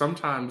scenarios, but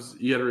sometimes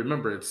you got to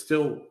remember it's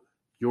still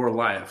your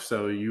life,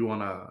 so you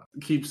want to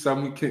keep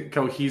some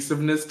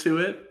cohesiveness to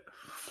it.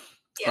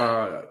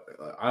 Yeah.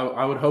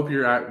 I would hope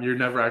you're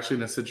never actually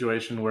in a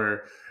situation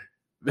where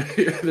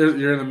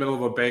you're in the middle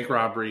of a bank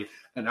robbery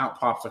and out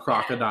pops a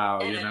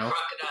crocodile. And a crocodile.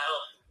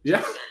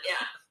 Yeah.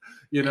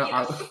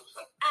 Yeah. As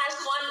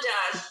one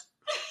does.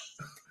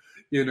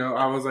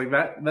 I was like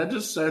that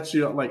just sets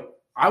you up. Like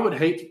I would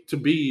hate to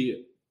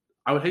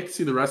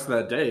see the rest of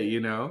that day.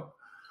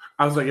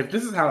 I was like, if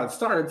this is how it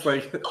starts,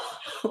 like,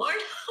 why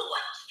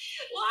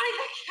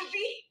that could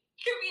be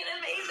an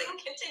amazing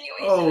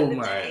continuation. Oh of the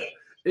my, day.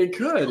 it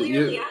could.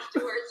 Clearly,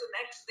 afterwards, the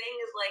next thing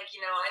is like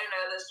I don't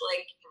know, this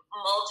like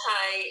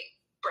multi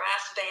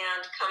brass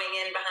band coming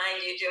in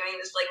behind you doing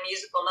this like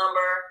musical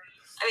number.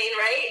 I mean,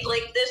 right?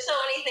 Like, there's so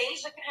many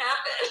things that can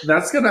happen.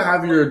 That's gonna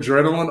have your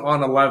adrenaline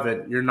on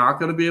 11. You're not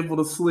gonna be able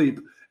to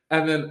sleep,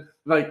 and then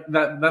like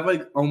that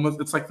like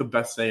almost, it's like the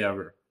best day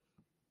ever.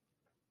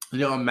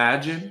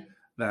 Imagine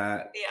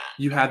that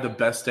you had the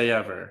best day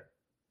ever,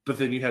 but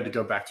then you had to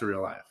go back to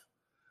real life.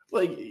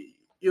 Like,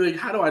 you're like,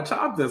 how do I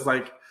top this?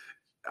 Like,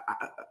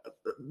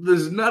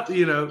 there's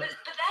nothing, But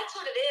that's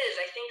what it is.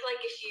 I think like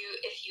if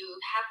you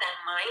have that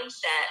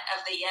mindset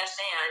of the yes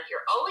and,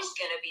 you're always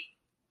going to be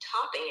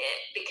topping it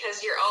because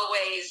you're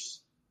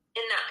always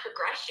in that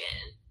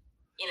progression.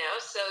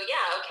 So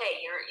okay,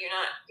 you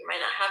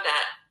might not have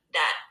that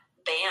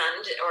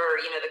band or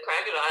the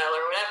crocodile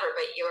or whatever,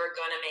 but you're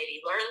going to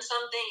maybe learn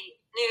something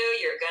new.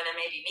 You're going to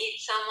maybe meet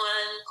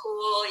someone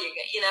cool.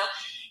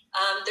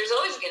 There's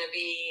always going to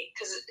be,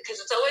 because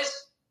it's always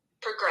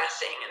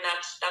progressing, and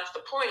that's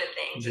the point of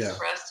things. Is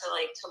for us to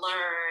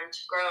learn,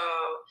 to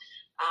grow,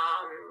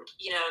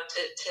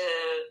 to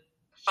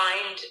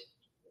find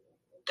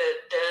the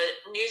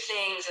new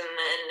things, and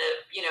then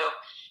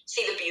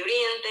see the beauty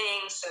in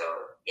things. So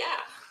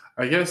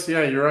I guess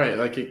you're right.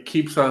 Like, it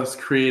keeps us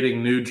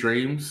creating new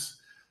dreams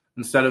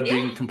instead of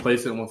being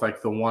complacent with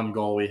like the one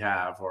goal we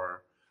have,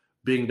 or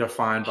being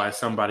defined by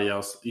somebody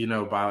else,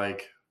 by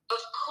like, of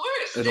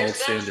course, an old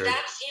standard.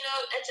 That's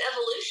it's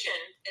evolution.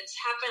 It's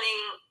happening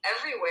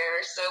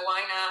everywhere. So why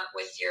not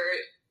with your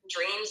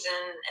dreams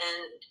and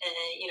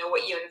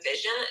what you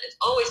envision? It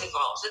always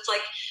evolves. It's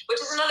like, which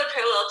is another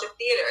parallel to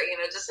theater.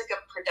 Just like a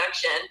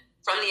production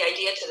from the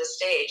idea to the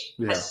stage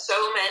has so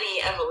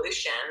many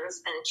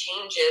evolutions and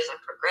changes and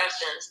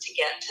progressions to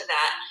get to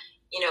that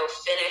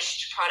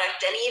finished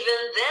product. And even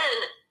then,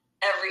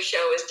 every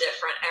show is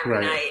different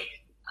every night.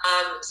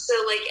 So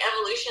like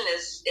evolution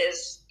is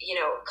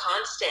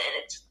constant, and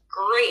it's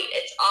great.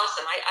 It's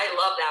awesome. I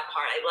love that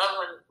part. I love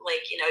when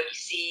you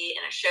see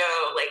in a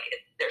show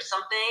there's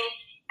something,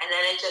 and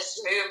then it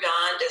just moved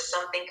on to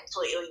something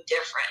completely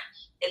different.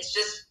 It's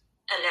just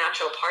a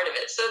natural part of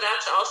it. So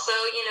that's also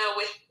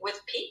with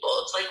people.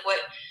 It's like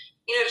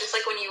just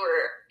like when you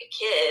were a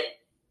kid,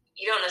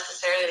 you don't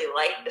necessarily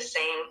like the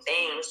same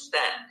things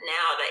that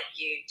now that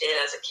you did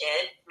as a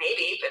kid,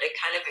 maybe, but it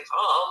kind of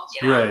evolved.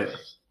 Right.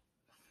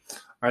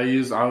 I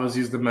always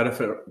use the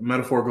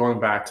metaphor going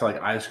back to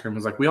like ice cream.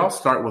 It's like we all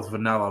start with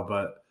vanilla,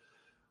 but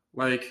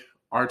like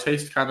our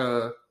taste kind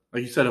of,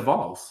 like you said,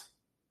 evolves.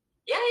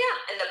 Yeah,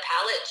 and the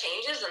palate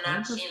changes, and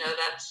that's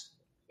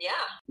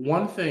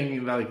One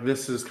thing that like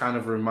this is kind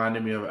of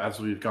reminding me of as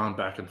we've gone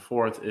back and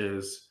forth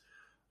is,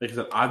 like I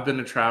said, I've been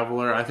a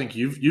traveler. I think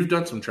you've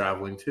done some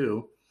traveling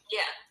too. Yeah.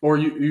 Or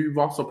you've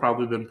also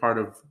probably been part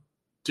of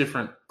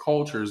different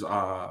cultures,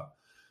 Yeah.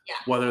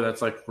 whether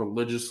that's like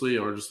religiously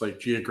or just like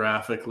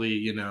geographically,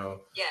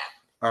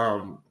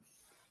 Yeah.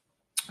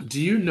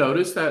 Do you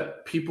notice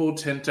that people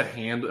tend to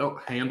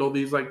handle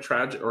these like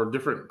tragic, or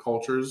different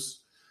cultures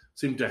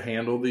seem to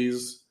handle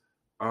these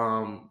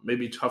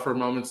maybe tougher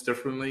moments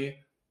differently?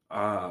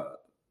 Uh,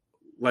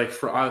 like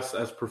for us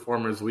as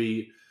performers,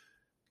 we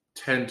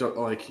tend to,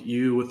 like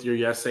you with your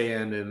yes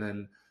and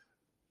then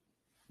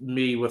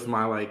me with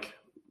my like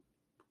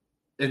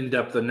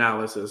in-depth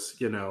analysis,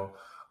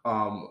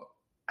 um,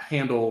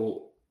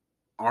 handle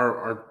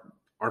our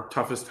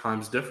toughest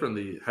times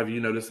differently. Have you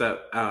noticed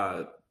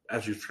that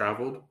as you've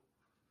traveled?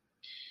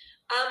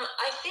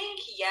 I think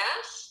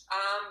yes,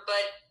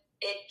 but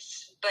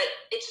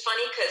it's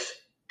funny because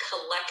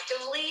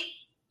collectively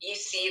you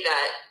see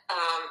that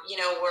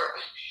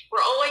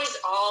we're always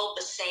all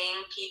the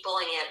same people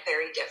and yet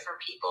very different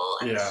people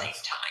at the same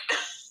Yes. time.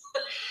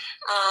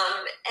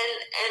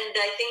 And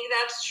I think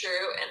that's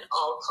true in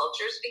all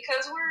cultures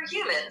because we're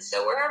humans.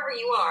 So wherever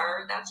you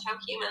are, that's how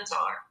humans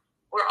are.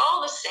 We're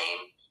all the same.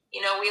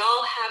 We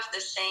all have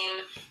the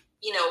same,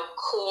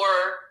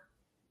 core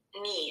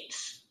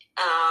needs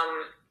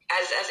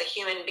as a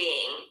human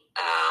being,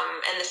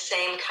 and the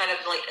same kind of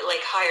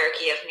like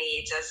hierarchy of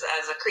needs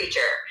as a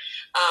creature.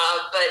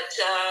 But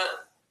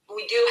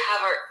we do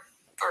have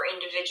our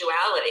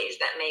individualities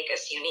that make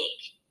us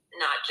unique,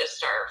 not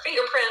just our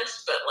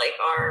fingerprints, but like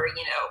our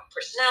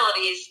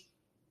personalities.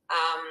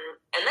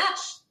 And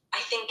that's, I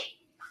think,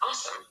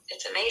 awesome.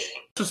 It's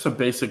amazing. Just a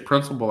basic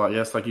principle, I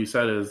guess, like you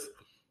said, is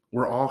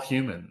we're all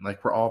human.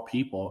 Like we're all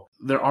people.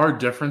 There are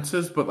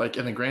differences, but like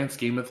in the grand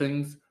scheme of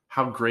things,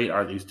 how great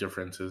are these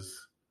differences?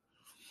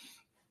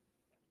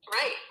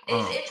 Right.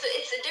 It's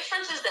the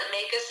differences that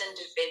make us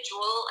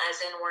individual, as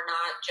in we're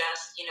not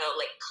just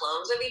like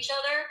clones of each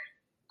other.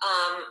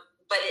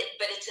 But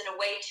it's in a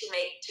way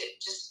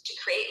to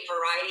create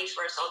variety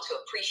for us all to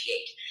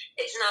appreciate.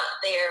 It's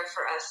not there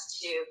for us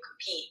to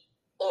compete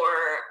or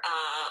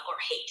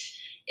hate.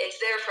 It's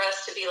there for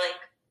us to be like,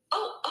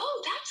 oh,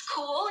 that's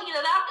cool.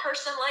 That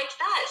person likes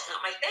that. It's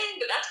not my thing,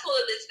 but that's cool.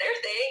 It's their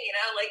thing.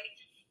 Like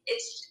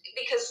it's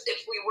because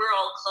if we were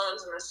all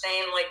clones and the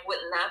same, like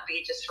wouldn't that be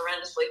just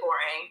horrendously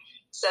boring?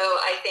 So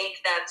I think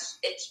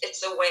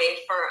it's a way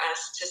for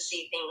us to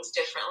see things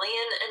differently,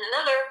 and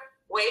another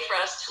way for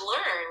us to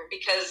learn,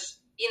 because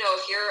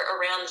if you're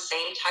around the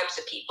same types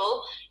of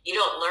people, you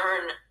don't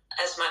learn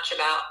as much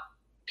about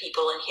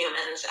people and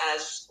humans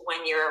as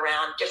when you're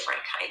around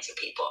different kinds of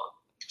people.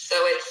 So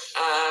it's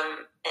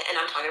and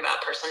I'm talking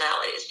about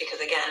personalities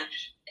because again,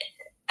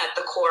 at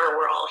the core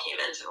we're all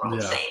humans and we're all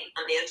the same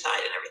on the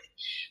inside and everything.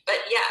 But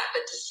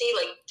to see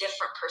like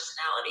different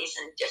personalities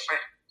and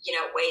different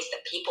ways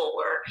that people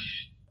were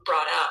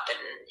brought up, and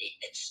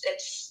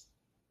it's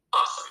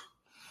awesome.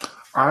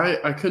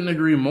 I couldn't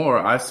agree more.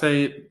 I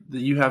say that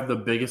you have the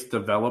biggest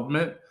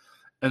development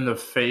in the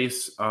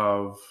face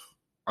of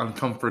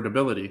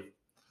uncomfortability.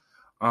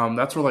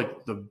 That's where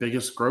like the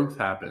biggest growth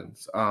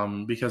happens.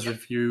 Because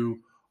if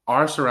you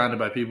are surrounded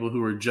by people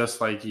who are just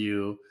like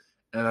you,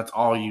 and that's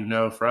all you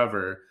know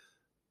forever,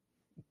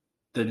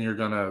 then you're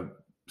gonna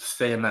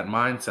stay in that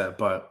mindset.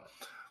 But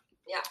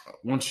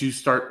once you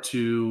start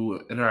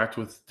to interact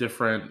with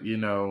different,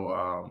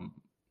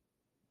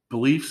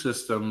 belief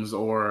systems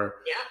or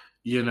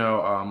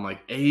like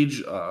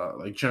age,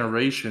 like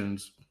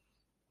generations,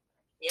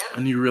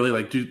 and you really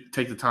like do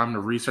take the time to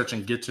research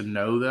and get to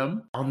know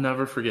them. I'll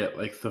never forget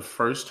like the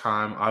first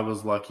time I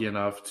was lucky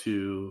enough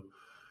to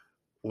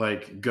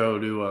like go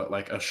to a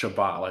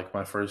Shabbat, like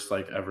my first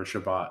like ever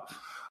Shabbat,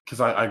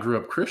 because I grew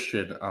up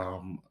Christian.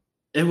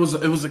 It was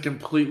a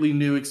completely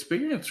new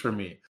experience for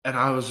me, and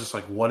I was just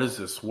like, what is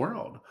this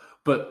world?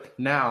 But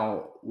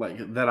now,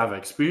 like that I've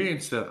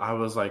experienced it, I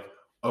was like,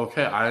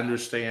 okay, I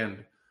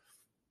understand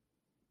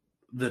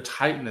the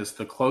tightness,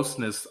 the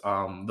closeness,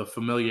 the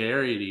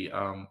familiarity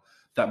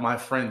that my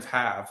friends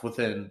have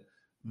within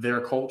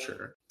their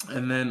culture.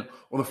 And then,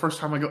 well, the first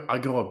time I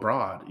go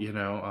abroad,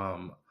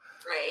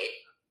 right.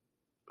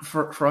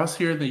 For us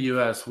here in the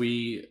U.S.,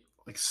 we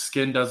like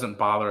skin doesn't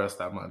bother us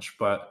that much,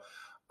 but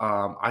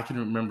I can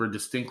remember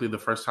distinctly the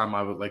first time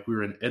we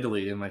were in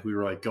Italy and like we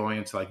were like going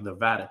into like the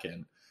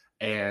Vatican,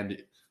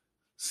 and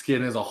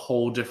skin is a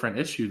whole different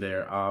issue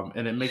there,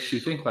 and it makes you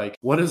think like,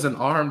 what is an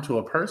arm to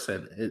a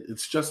person?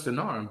 It's just an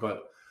arm,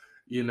 but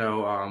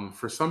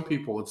for some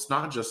people, it's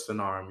not just an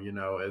arm.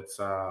 It's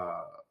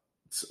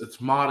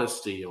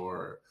modesty,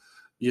 or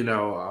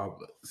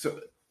so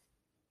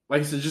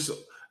like I said, just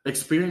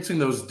experiencing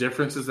those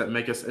differences that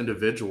make us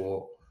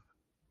individual.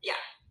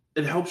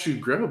 It helps you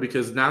grow,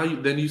 because now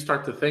then you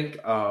start to think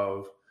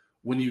of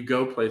when you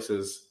go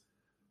places,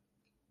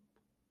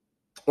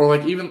 or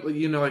like even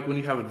like when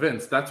you have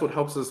events, that's what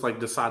helps us like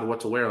decide what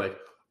to wear. Like,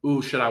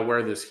 ooh, should I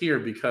wear this here?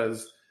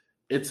 Because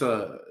it's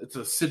a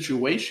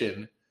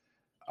situation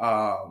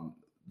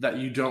that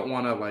you don't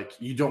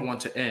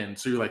want to end.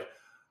 So you're like,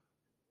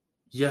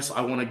 yes,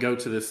 I want to go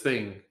to this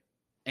thing,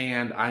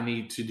 and I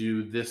need to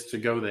do this to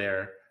go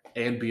there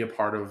and be a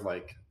part of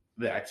like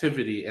the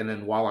activity, and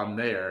then while I'm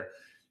there,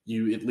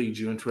 it leads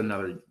you into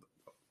another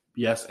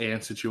yes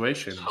and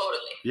situation.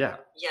 Totally. Yeah.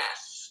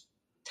 Yes.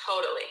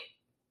 Totally.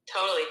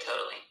 Totally.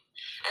 Totally.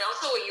 And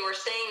also what you were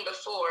saying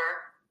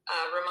before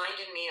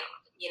reminded me,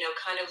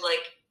 kind of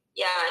like,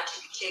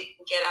 to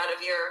get out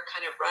of your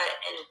kind of rut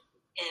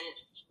and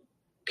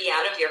be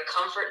out of your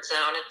comfort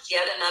zone. It's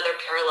yet another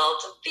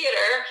parallel to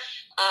theater,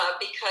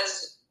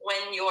 because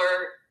when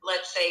you're,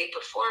 let's say,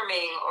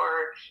 performing,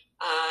 or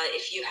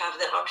if you have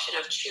the option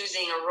of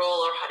choosing a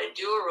role or how to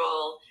do a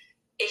role,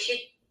 if you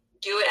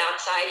do it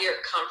outside your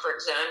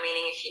comfort zone,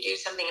 meaning if you do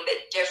something a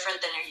bit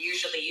different than you're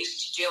usually used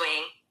to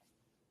doing,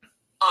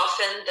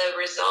 often the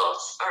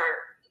results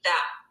are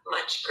that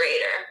much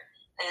greater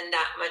and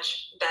that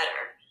much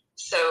better.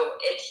 So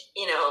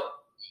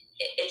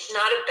it's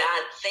not a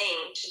bad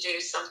thing to do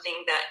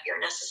something that you're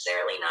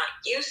necessarily not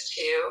used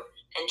to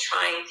and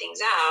trying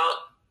things out,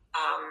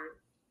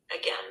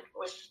 again,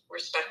 with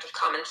respect of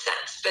common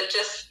sense. But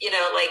just,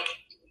 like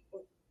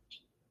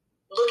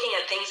looking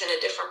at things in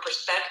a different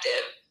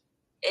perspective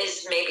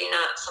is maybe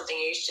not something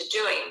you're used to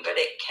doing, but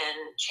it can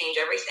change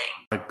everything.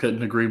 I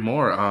couldn't agree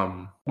more.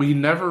 We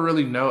never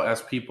really know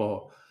as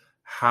people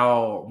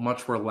how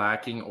much we're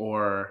lacking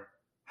or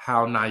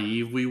how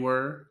naive we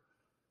were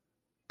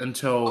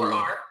until... Or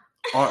are.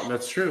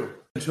 That's true.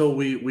 Until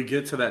we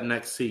get to that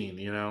next scene,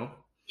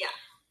 Yeah.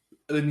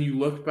 And then you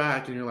look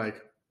back and you're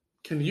like,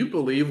 can you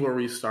believe where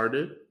we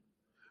started?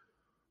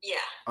 Yeah.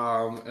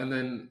 And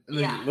then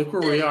look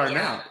where we are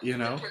now, The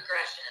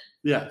progression.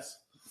 Yes.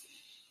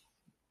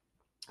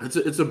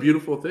 It's a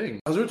beautiful thing.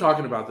 As we were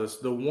talking about this,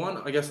 the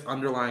one, I guess,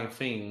 underlying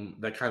theme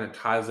that kind of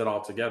ties it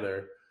all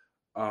together,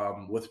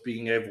 with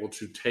being able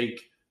to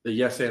take the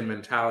yes and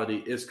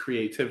mentality, is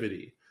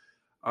creativity.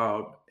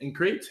 And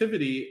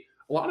creativity,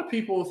 a lot of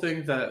people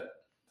think that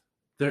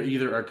they're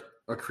either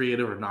a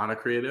creative or not a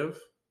creative,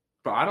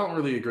 but I don't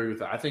really agree with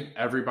that. I think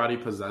everybody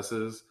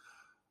possesses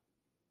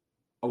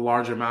a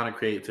large amount of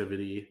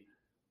creativity.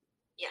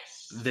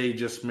 Yes. They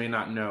just may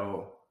not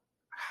know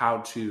how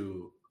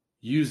to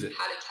use it.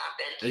 How to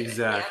tap into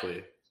exactly.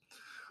 it.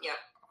 Yep.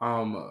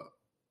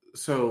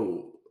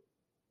 So,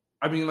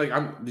 I mean, like,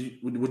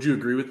 would you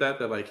agree with that?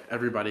 That like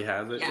everybody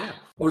has it? Yeah.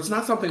 Well, it's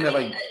not something that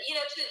like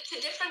to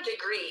different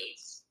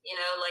degrees.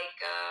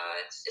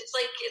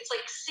 It's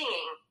like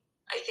singing.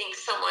 I think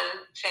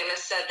someone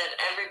famous said that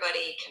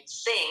everybody can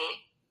sing,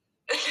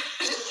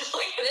 just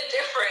like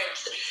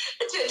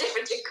to a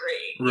different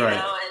degree, right.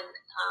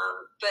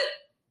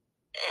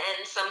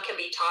 And some can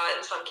be taught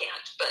and some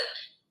can't. But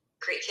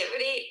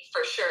creativity,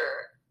 for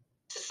sure,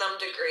 to some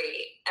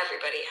degree,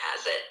 everybody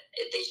has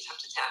it. They just have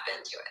to tap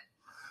into it.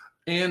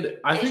 And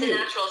it's a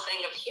natural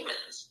thing of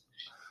humans.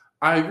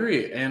 I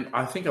agree, and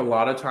I think a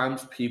lot of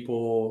times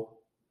people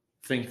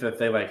think that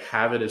they like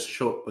have it as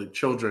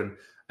children,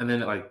 and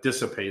then it like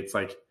dissipates.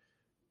 Like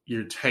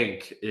your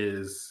tank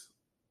is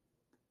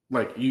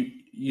like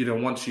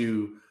once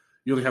you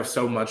only have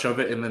so much of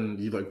it, and then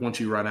you like once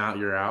you run out,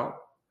 you're out.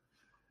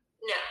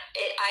 No,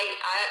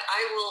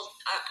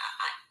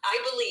 I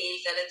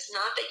believe that it's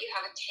not that you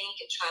have a tank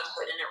in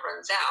childhood and it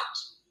runs out.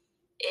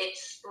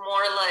 It's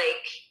more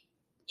like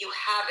you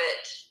have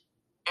it,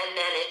 and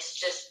then it's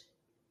just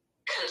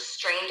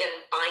constrained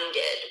and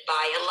binded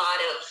by a lot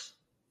of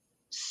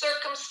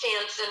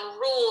circumstance and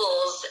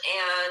rules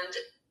and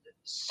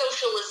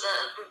social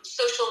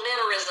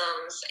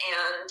mannerisms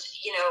and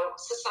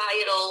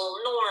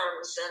societal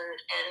norms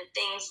and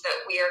things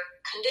that we are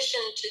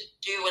conditioned to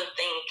do and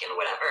think and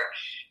whatever,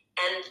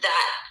 and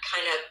that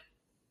kind of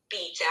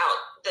beats out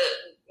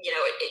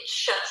it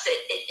shuts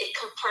it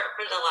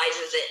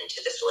compartmentalizes it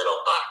into this little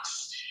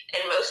box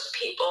in most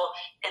people,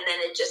 and then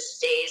it just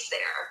stays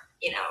there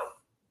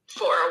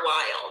for a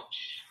while.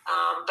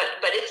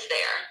 But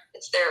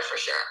it's there for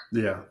sure.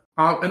 Yeah.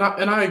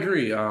 And I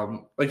agree.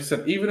 Like I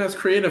said, even as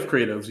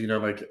creatives,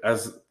 like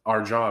as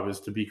our job is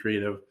to be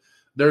creative,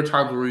 there are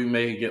times where we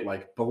may get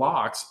like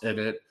blocks in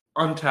it.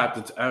 Untapped,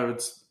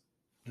 it's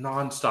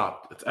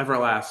nonstop. It's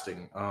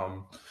everlasting.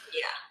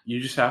 You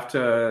just have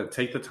to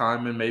take the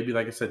time and maybe,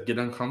 like I said, get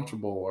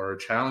uncomfortable or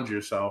challenge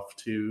yourself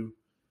to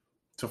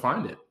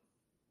find it.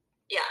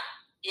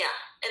 Yeah.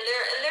 And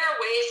there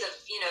are ways of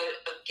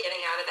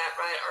getting out of that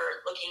rut or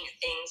looking at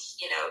things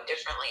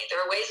differently. There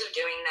are ways of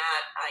doing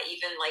that,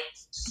 even like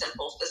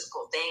simple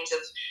physical things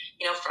of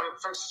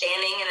from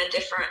standing in a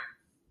different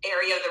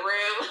area of the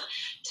room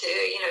to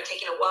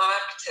taking a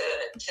walk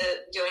to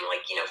doing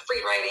like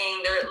free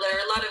writing. There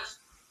are a lot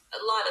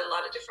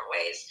of different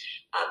ways,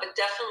 but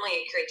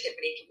definitely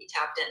creativity can be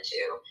tapped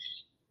into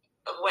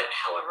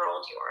however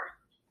old you are.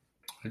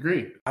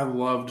 Agreed. I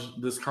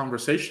loved this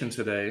conversation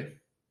today.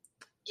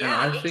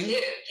 Yeah, me too. Thank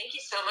you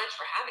so much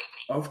for having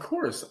me. Of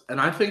course. And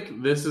I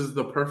think this is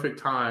the perfect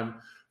time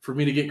for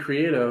me to get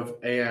creative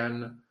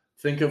and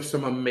think of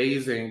some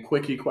amazing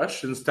quickie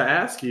questions to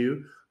ask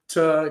you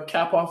to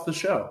cap off the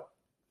show.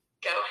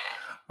 Go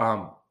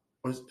ahead.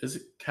 Is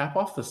it cap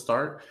off the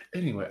start?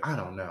 Anyway, I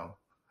don't know.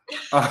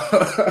 I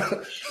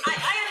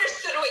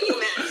understood what you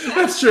meant.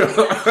 That's true.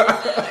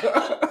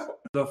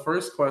 The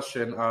first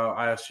question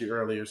I asked you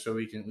earlier, so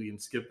we can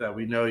skip that.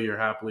 We know you're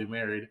happily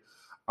married,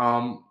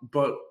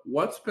 but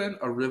what's been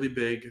a really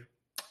big,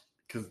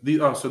 because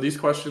these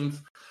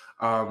questions,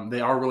 they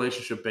are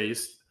relationship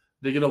based.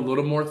 They get a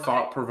little more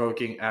thought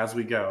provoking as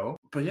we go,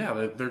 but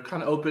yeah, they're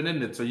kind of open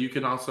ended, so you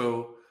can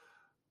also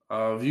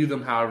view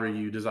them however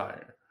you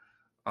desire.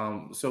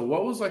 So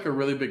what was like a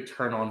really big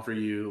turn on for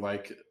you,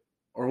 like,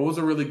 or what was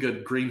a really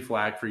good green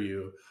flag for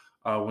you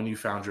when you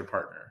found your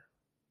partner?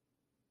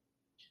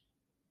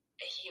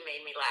 He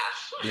made me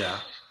laugh. Yeah.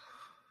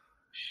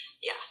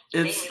 Yeah, he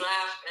made me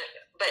laugh,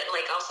 but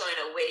like also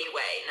in a witty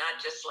way,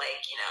 not just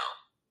like,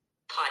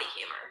 potty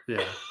humor.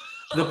 Yeah.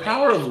 The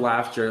power of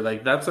laughter,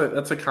 like that's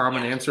a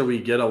common answer we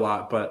get a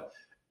lot, but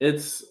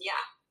it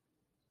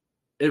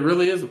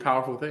really is a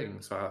powerful thing.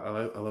 So I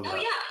love that. Oh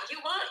yeah, you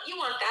want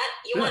that.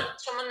 You want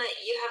someone that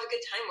you have a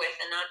good time with,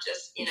 and not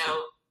just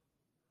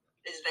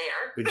is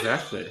there.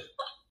 Exactly.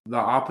 The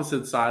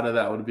opposite side of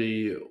that would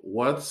be,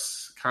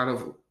 what's kind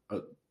of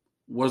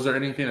was there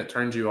anything that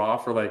turned you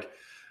off, or like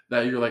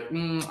that you're like,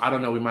 I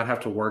don't know, we might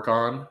have to work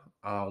on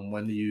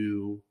when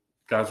you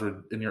guys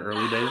were in your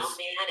early days? Oh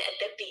man, at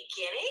the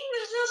beginning,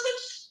 there's no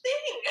such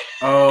thing.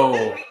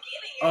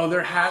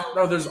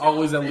 There's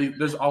always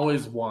there's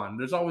always one.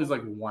 There's always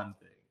like one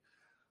thing.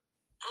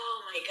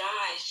 Oh my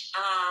gosh.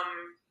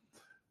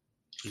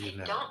 I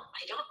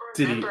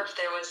don't remember if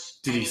there was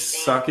Did anything. he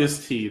suck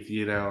his teeth,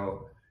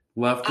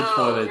 left the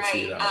toilet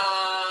seat out?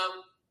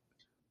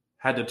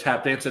 Had to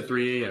tap dance at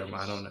 3 a.m.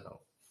 I don't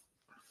know.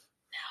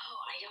 No,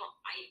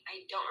 I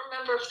don't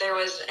remember if there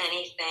was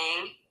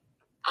anything.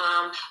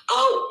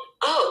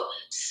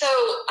 So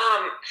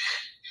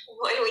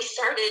when we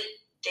started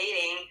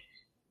dating,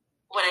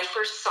 when I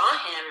first saw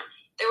him,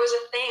 there was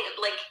a thing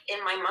like in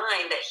my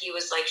mind that he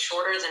was like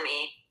shorter than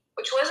me,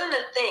 which wasn't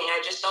a thing.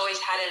 I just always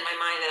had it in my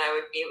mind that I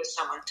would be with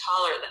someone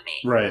taller than me.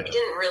 Right. It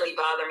didn't really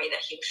bother me that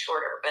he was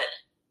shorter, but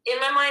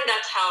in my mind,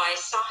 that's how I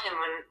saw him,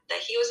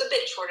 that he was a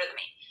bit shorter than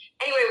me.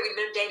 Anyway, we've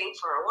been dating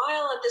for a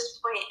while at this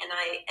point, and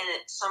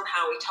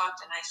somehow we talked,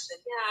 and I said,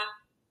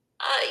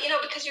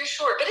 because you're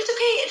short, but it's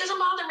okay. It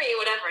doesn't bother me,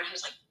 whatever. And he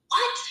was like,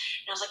 what?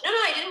 And I was like, no,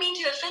 I didn't mean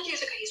to offend you.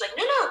 He's like,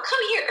 no,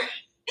 come here.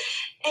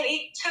 And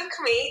he took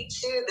me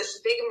to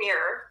this big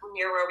mirror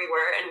near where we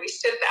were, and we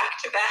stood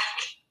back to back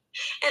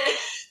and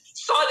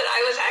saw that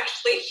I was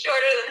actually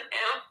shorter than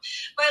him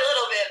by a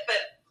little bit,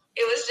 but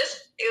it was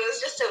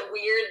just a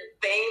weird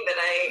thing that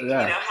I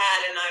had,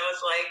 and I was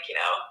like,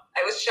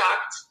 I was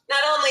shocked,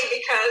 not only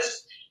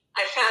because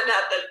I found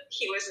out that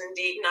he was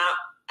indeed not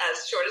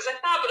as short as I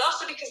thought, but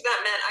also because that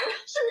meant I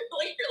was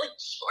really, really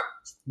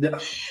short. Yeah.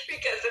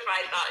 Because if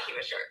I thought he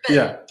was short.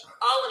 But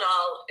all in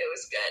all, it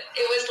was good.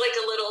 It was like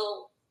a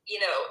little,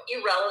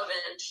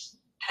 irrelevant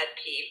pet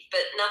peeve,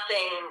 but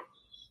nothing.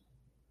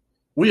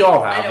 We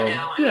all have them. I don't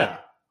know. Yeah.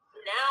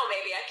 Now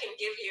maybe I can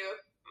give you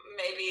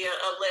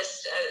a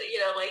list,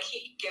 like he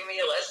can give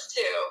me a list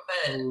too,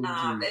 but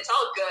it's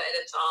all good.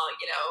 It's all,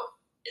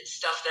 it's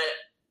stuff that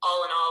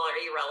all in all are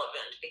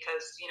irrelevant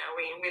because,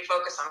 we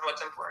focus on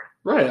what's important.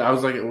 Right. I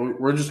was like,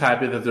 we're just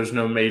happy that there's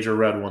no major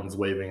red ones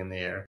waving in the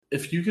air.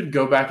 If you could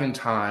go back in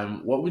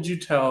time, what would you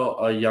tell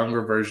a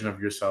younger version of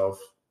yourself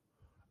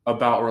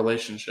about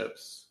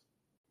relationships?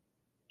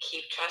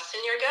 Keep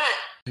trusting your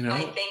gut.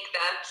 I think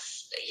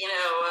that's,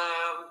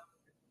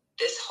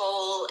 this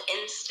whole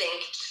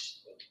instinct,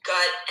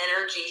 gut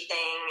energy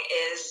thing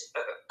is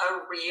a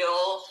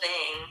real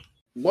thing.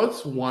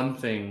 What's one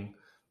thing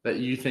that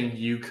you think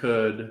you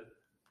could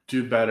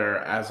do better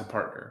as a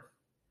partner?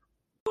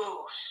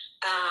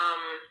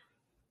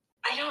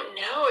 I don't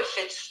know if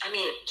it's,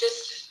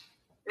 just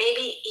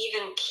maybe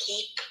even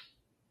keep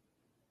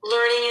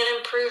learning and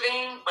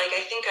improving. Like,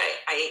 I think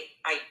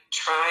I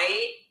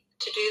try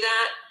to do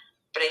that,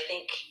 but I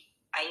think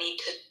I need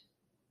to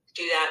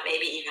do that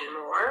maybe even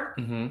more.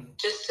 Mm-hmm.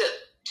 Just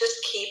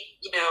keep,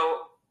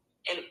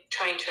 and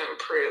trying to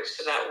improve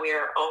so that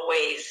we're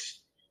always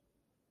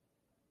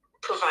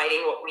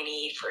providing what we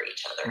need for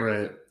each other.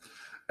 Right.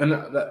 And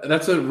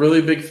that's a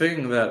really big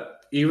thing,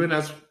 that even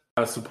as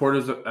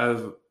supporters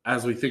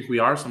as we think we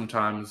are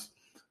sometimes,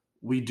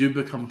 we do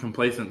become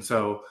complacent.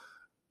 So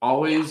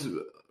always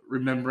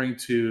remembering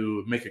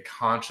to make a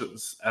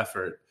conscious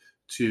effort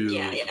to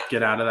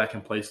get out of that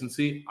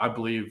complacency. I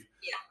believe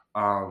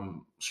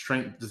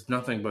strength does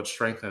nothing but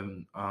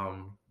strengthen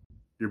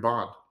your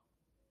bond.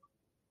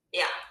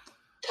 Yeah,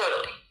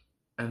 totally.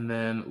 And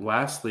then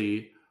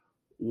lastly,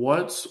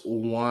 what's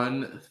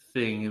one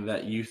thing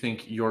that you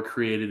think your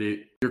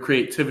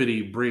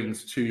creativity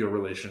brings to your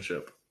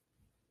relationship?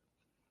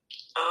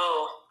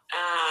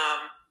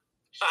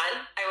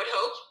 Fun, I would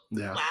hope.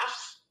 Yeah.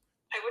 Laughs,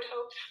 I would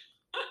hope.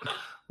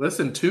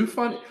 Listen, too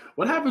funny.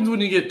 What happens when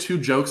you get two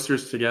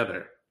jokesters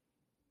together?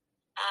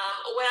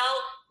 Well,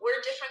 we're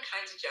different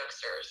kinds of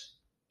jokesters,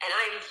 and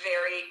I'm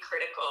very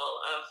critical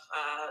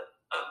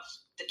of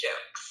the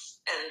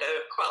jokes and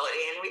the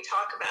quality, and we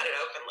talk about it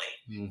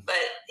openly.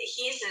 But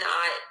he's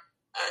not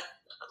a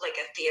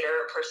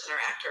theater person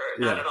or actor,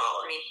 not Yeah. at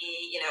all. I mean,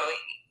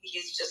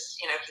 he's just,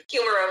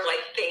 humor of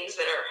like things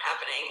that are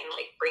happening and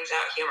like brings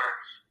out humor.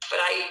 But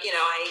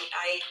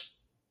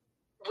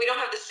we don't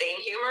have the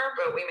same humor,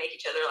 but we make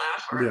each other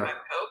laugh, or Yeah. I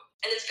would hope.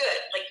 And it's good.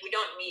 Like we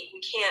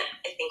can't,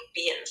 I think,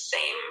 be in the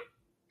same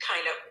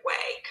kind of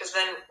way, because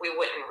then we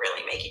wouldn't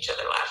really make each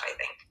other laugh, I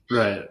think.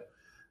 Right.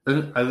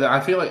 And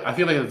I feel like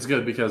it's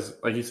good because,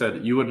 like you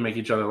said, you wouldn't make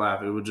each other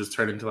laugh. It would just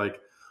turn into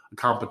like a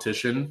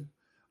competition.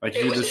 Like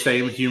if you're the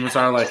same humor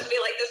style, like just be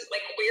like this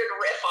like weird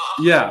riff off.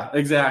 Yeah,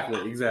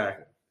 exactly. It's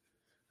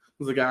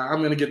like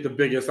I'm gonna get the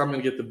biggest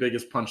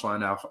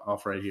punchline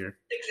off right here.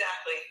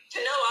 Exactly. To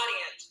no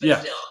audience, but Yeah.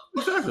 still.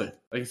 Exactly.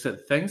 Like I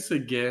said, thanks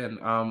again.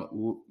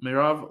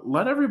 Meirav,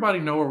 let everybody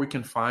know where we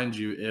can find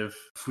you if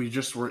we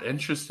just were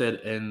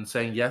interested in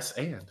saying yes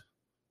and.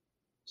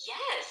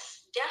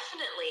 Yes,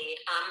 definitely.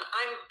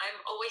 I'm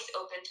always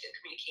open to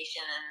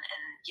communication and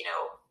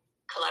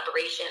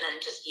collaboration and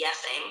just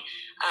yesing.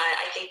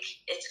 I think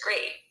it's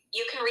great.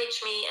 You can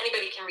reach me.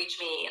 Anybody can reach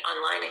me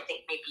online. I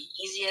think maybe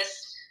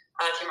easiest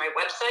through my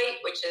website,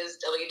 which is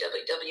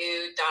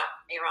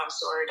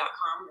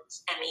www.meiravzur.com.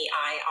 It's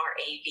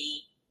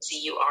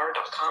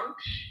MEIRAVZUR.com.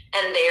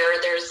 And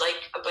there's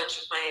like a bunch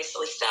of my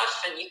silly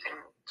stuff, and you can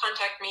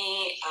contact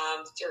me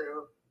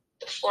through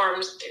the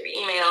forums, through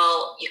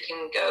email. You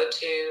can go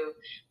to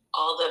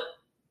all the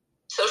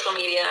social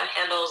media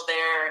handles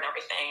there and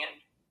everything, and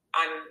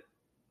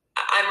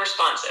I'm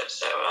responsive.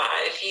 So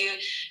if you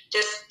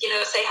just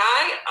say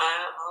hi,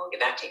 I'll get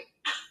back to you.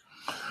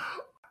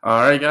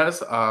 All right,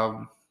 guys.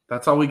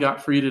 That's all we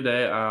got for you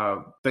today.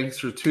 Thanks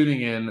for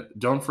tuning in.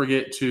 Don't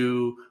forget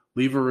to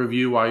leave a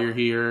review while you're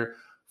here.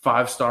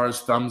 5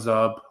 stars, thumbs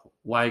up,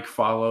 like,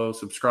 follow,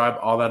 subscribe,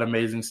 all that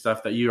amazing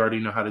stuff that you already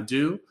know how to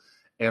do.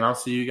 And I'll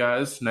see you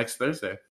guys next Thursday.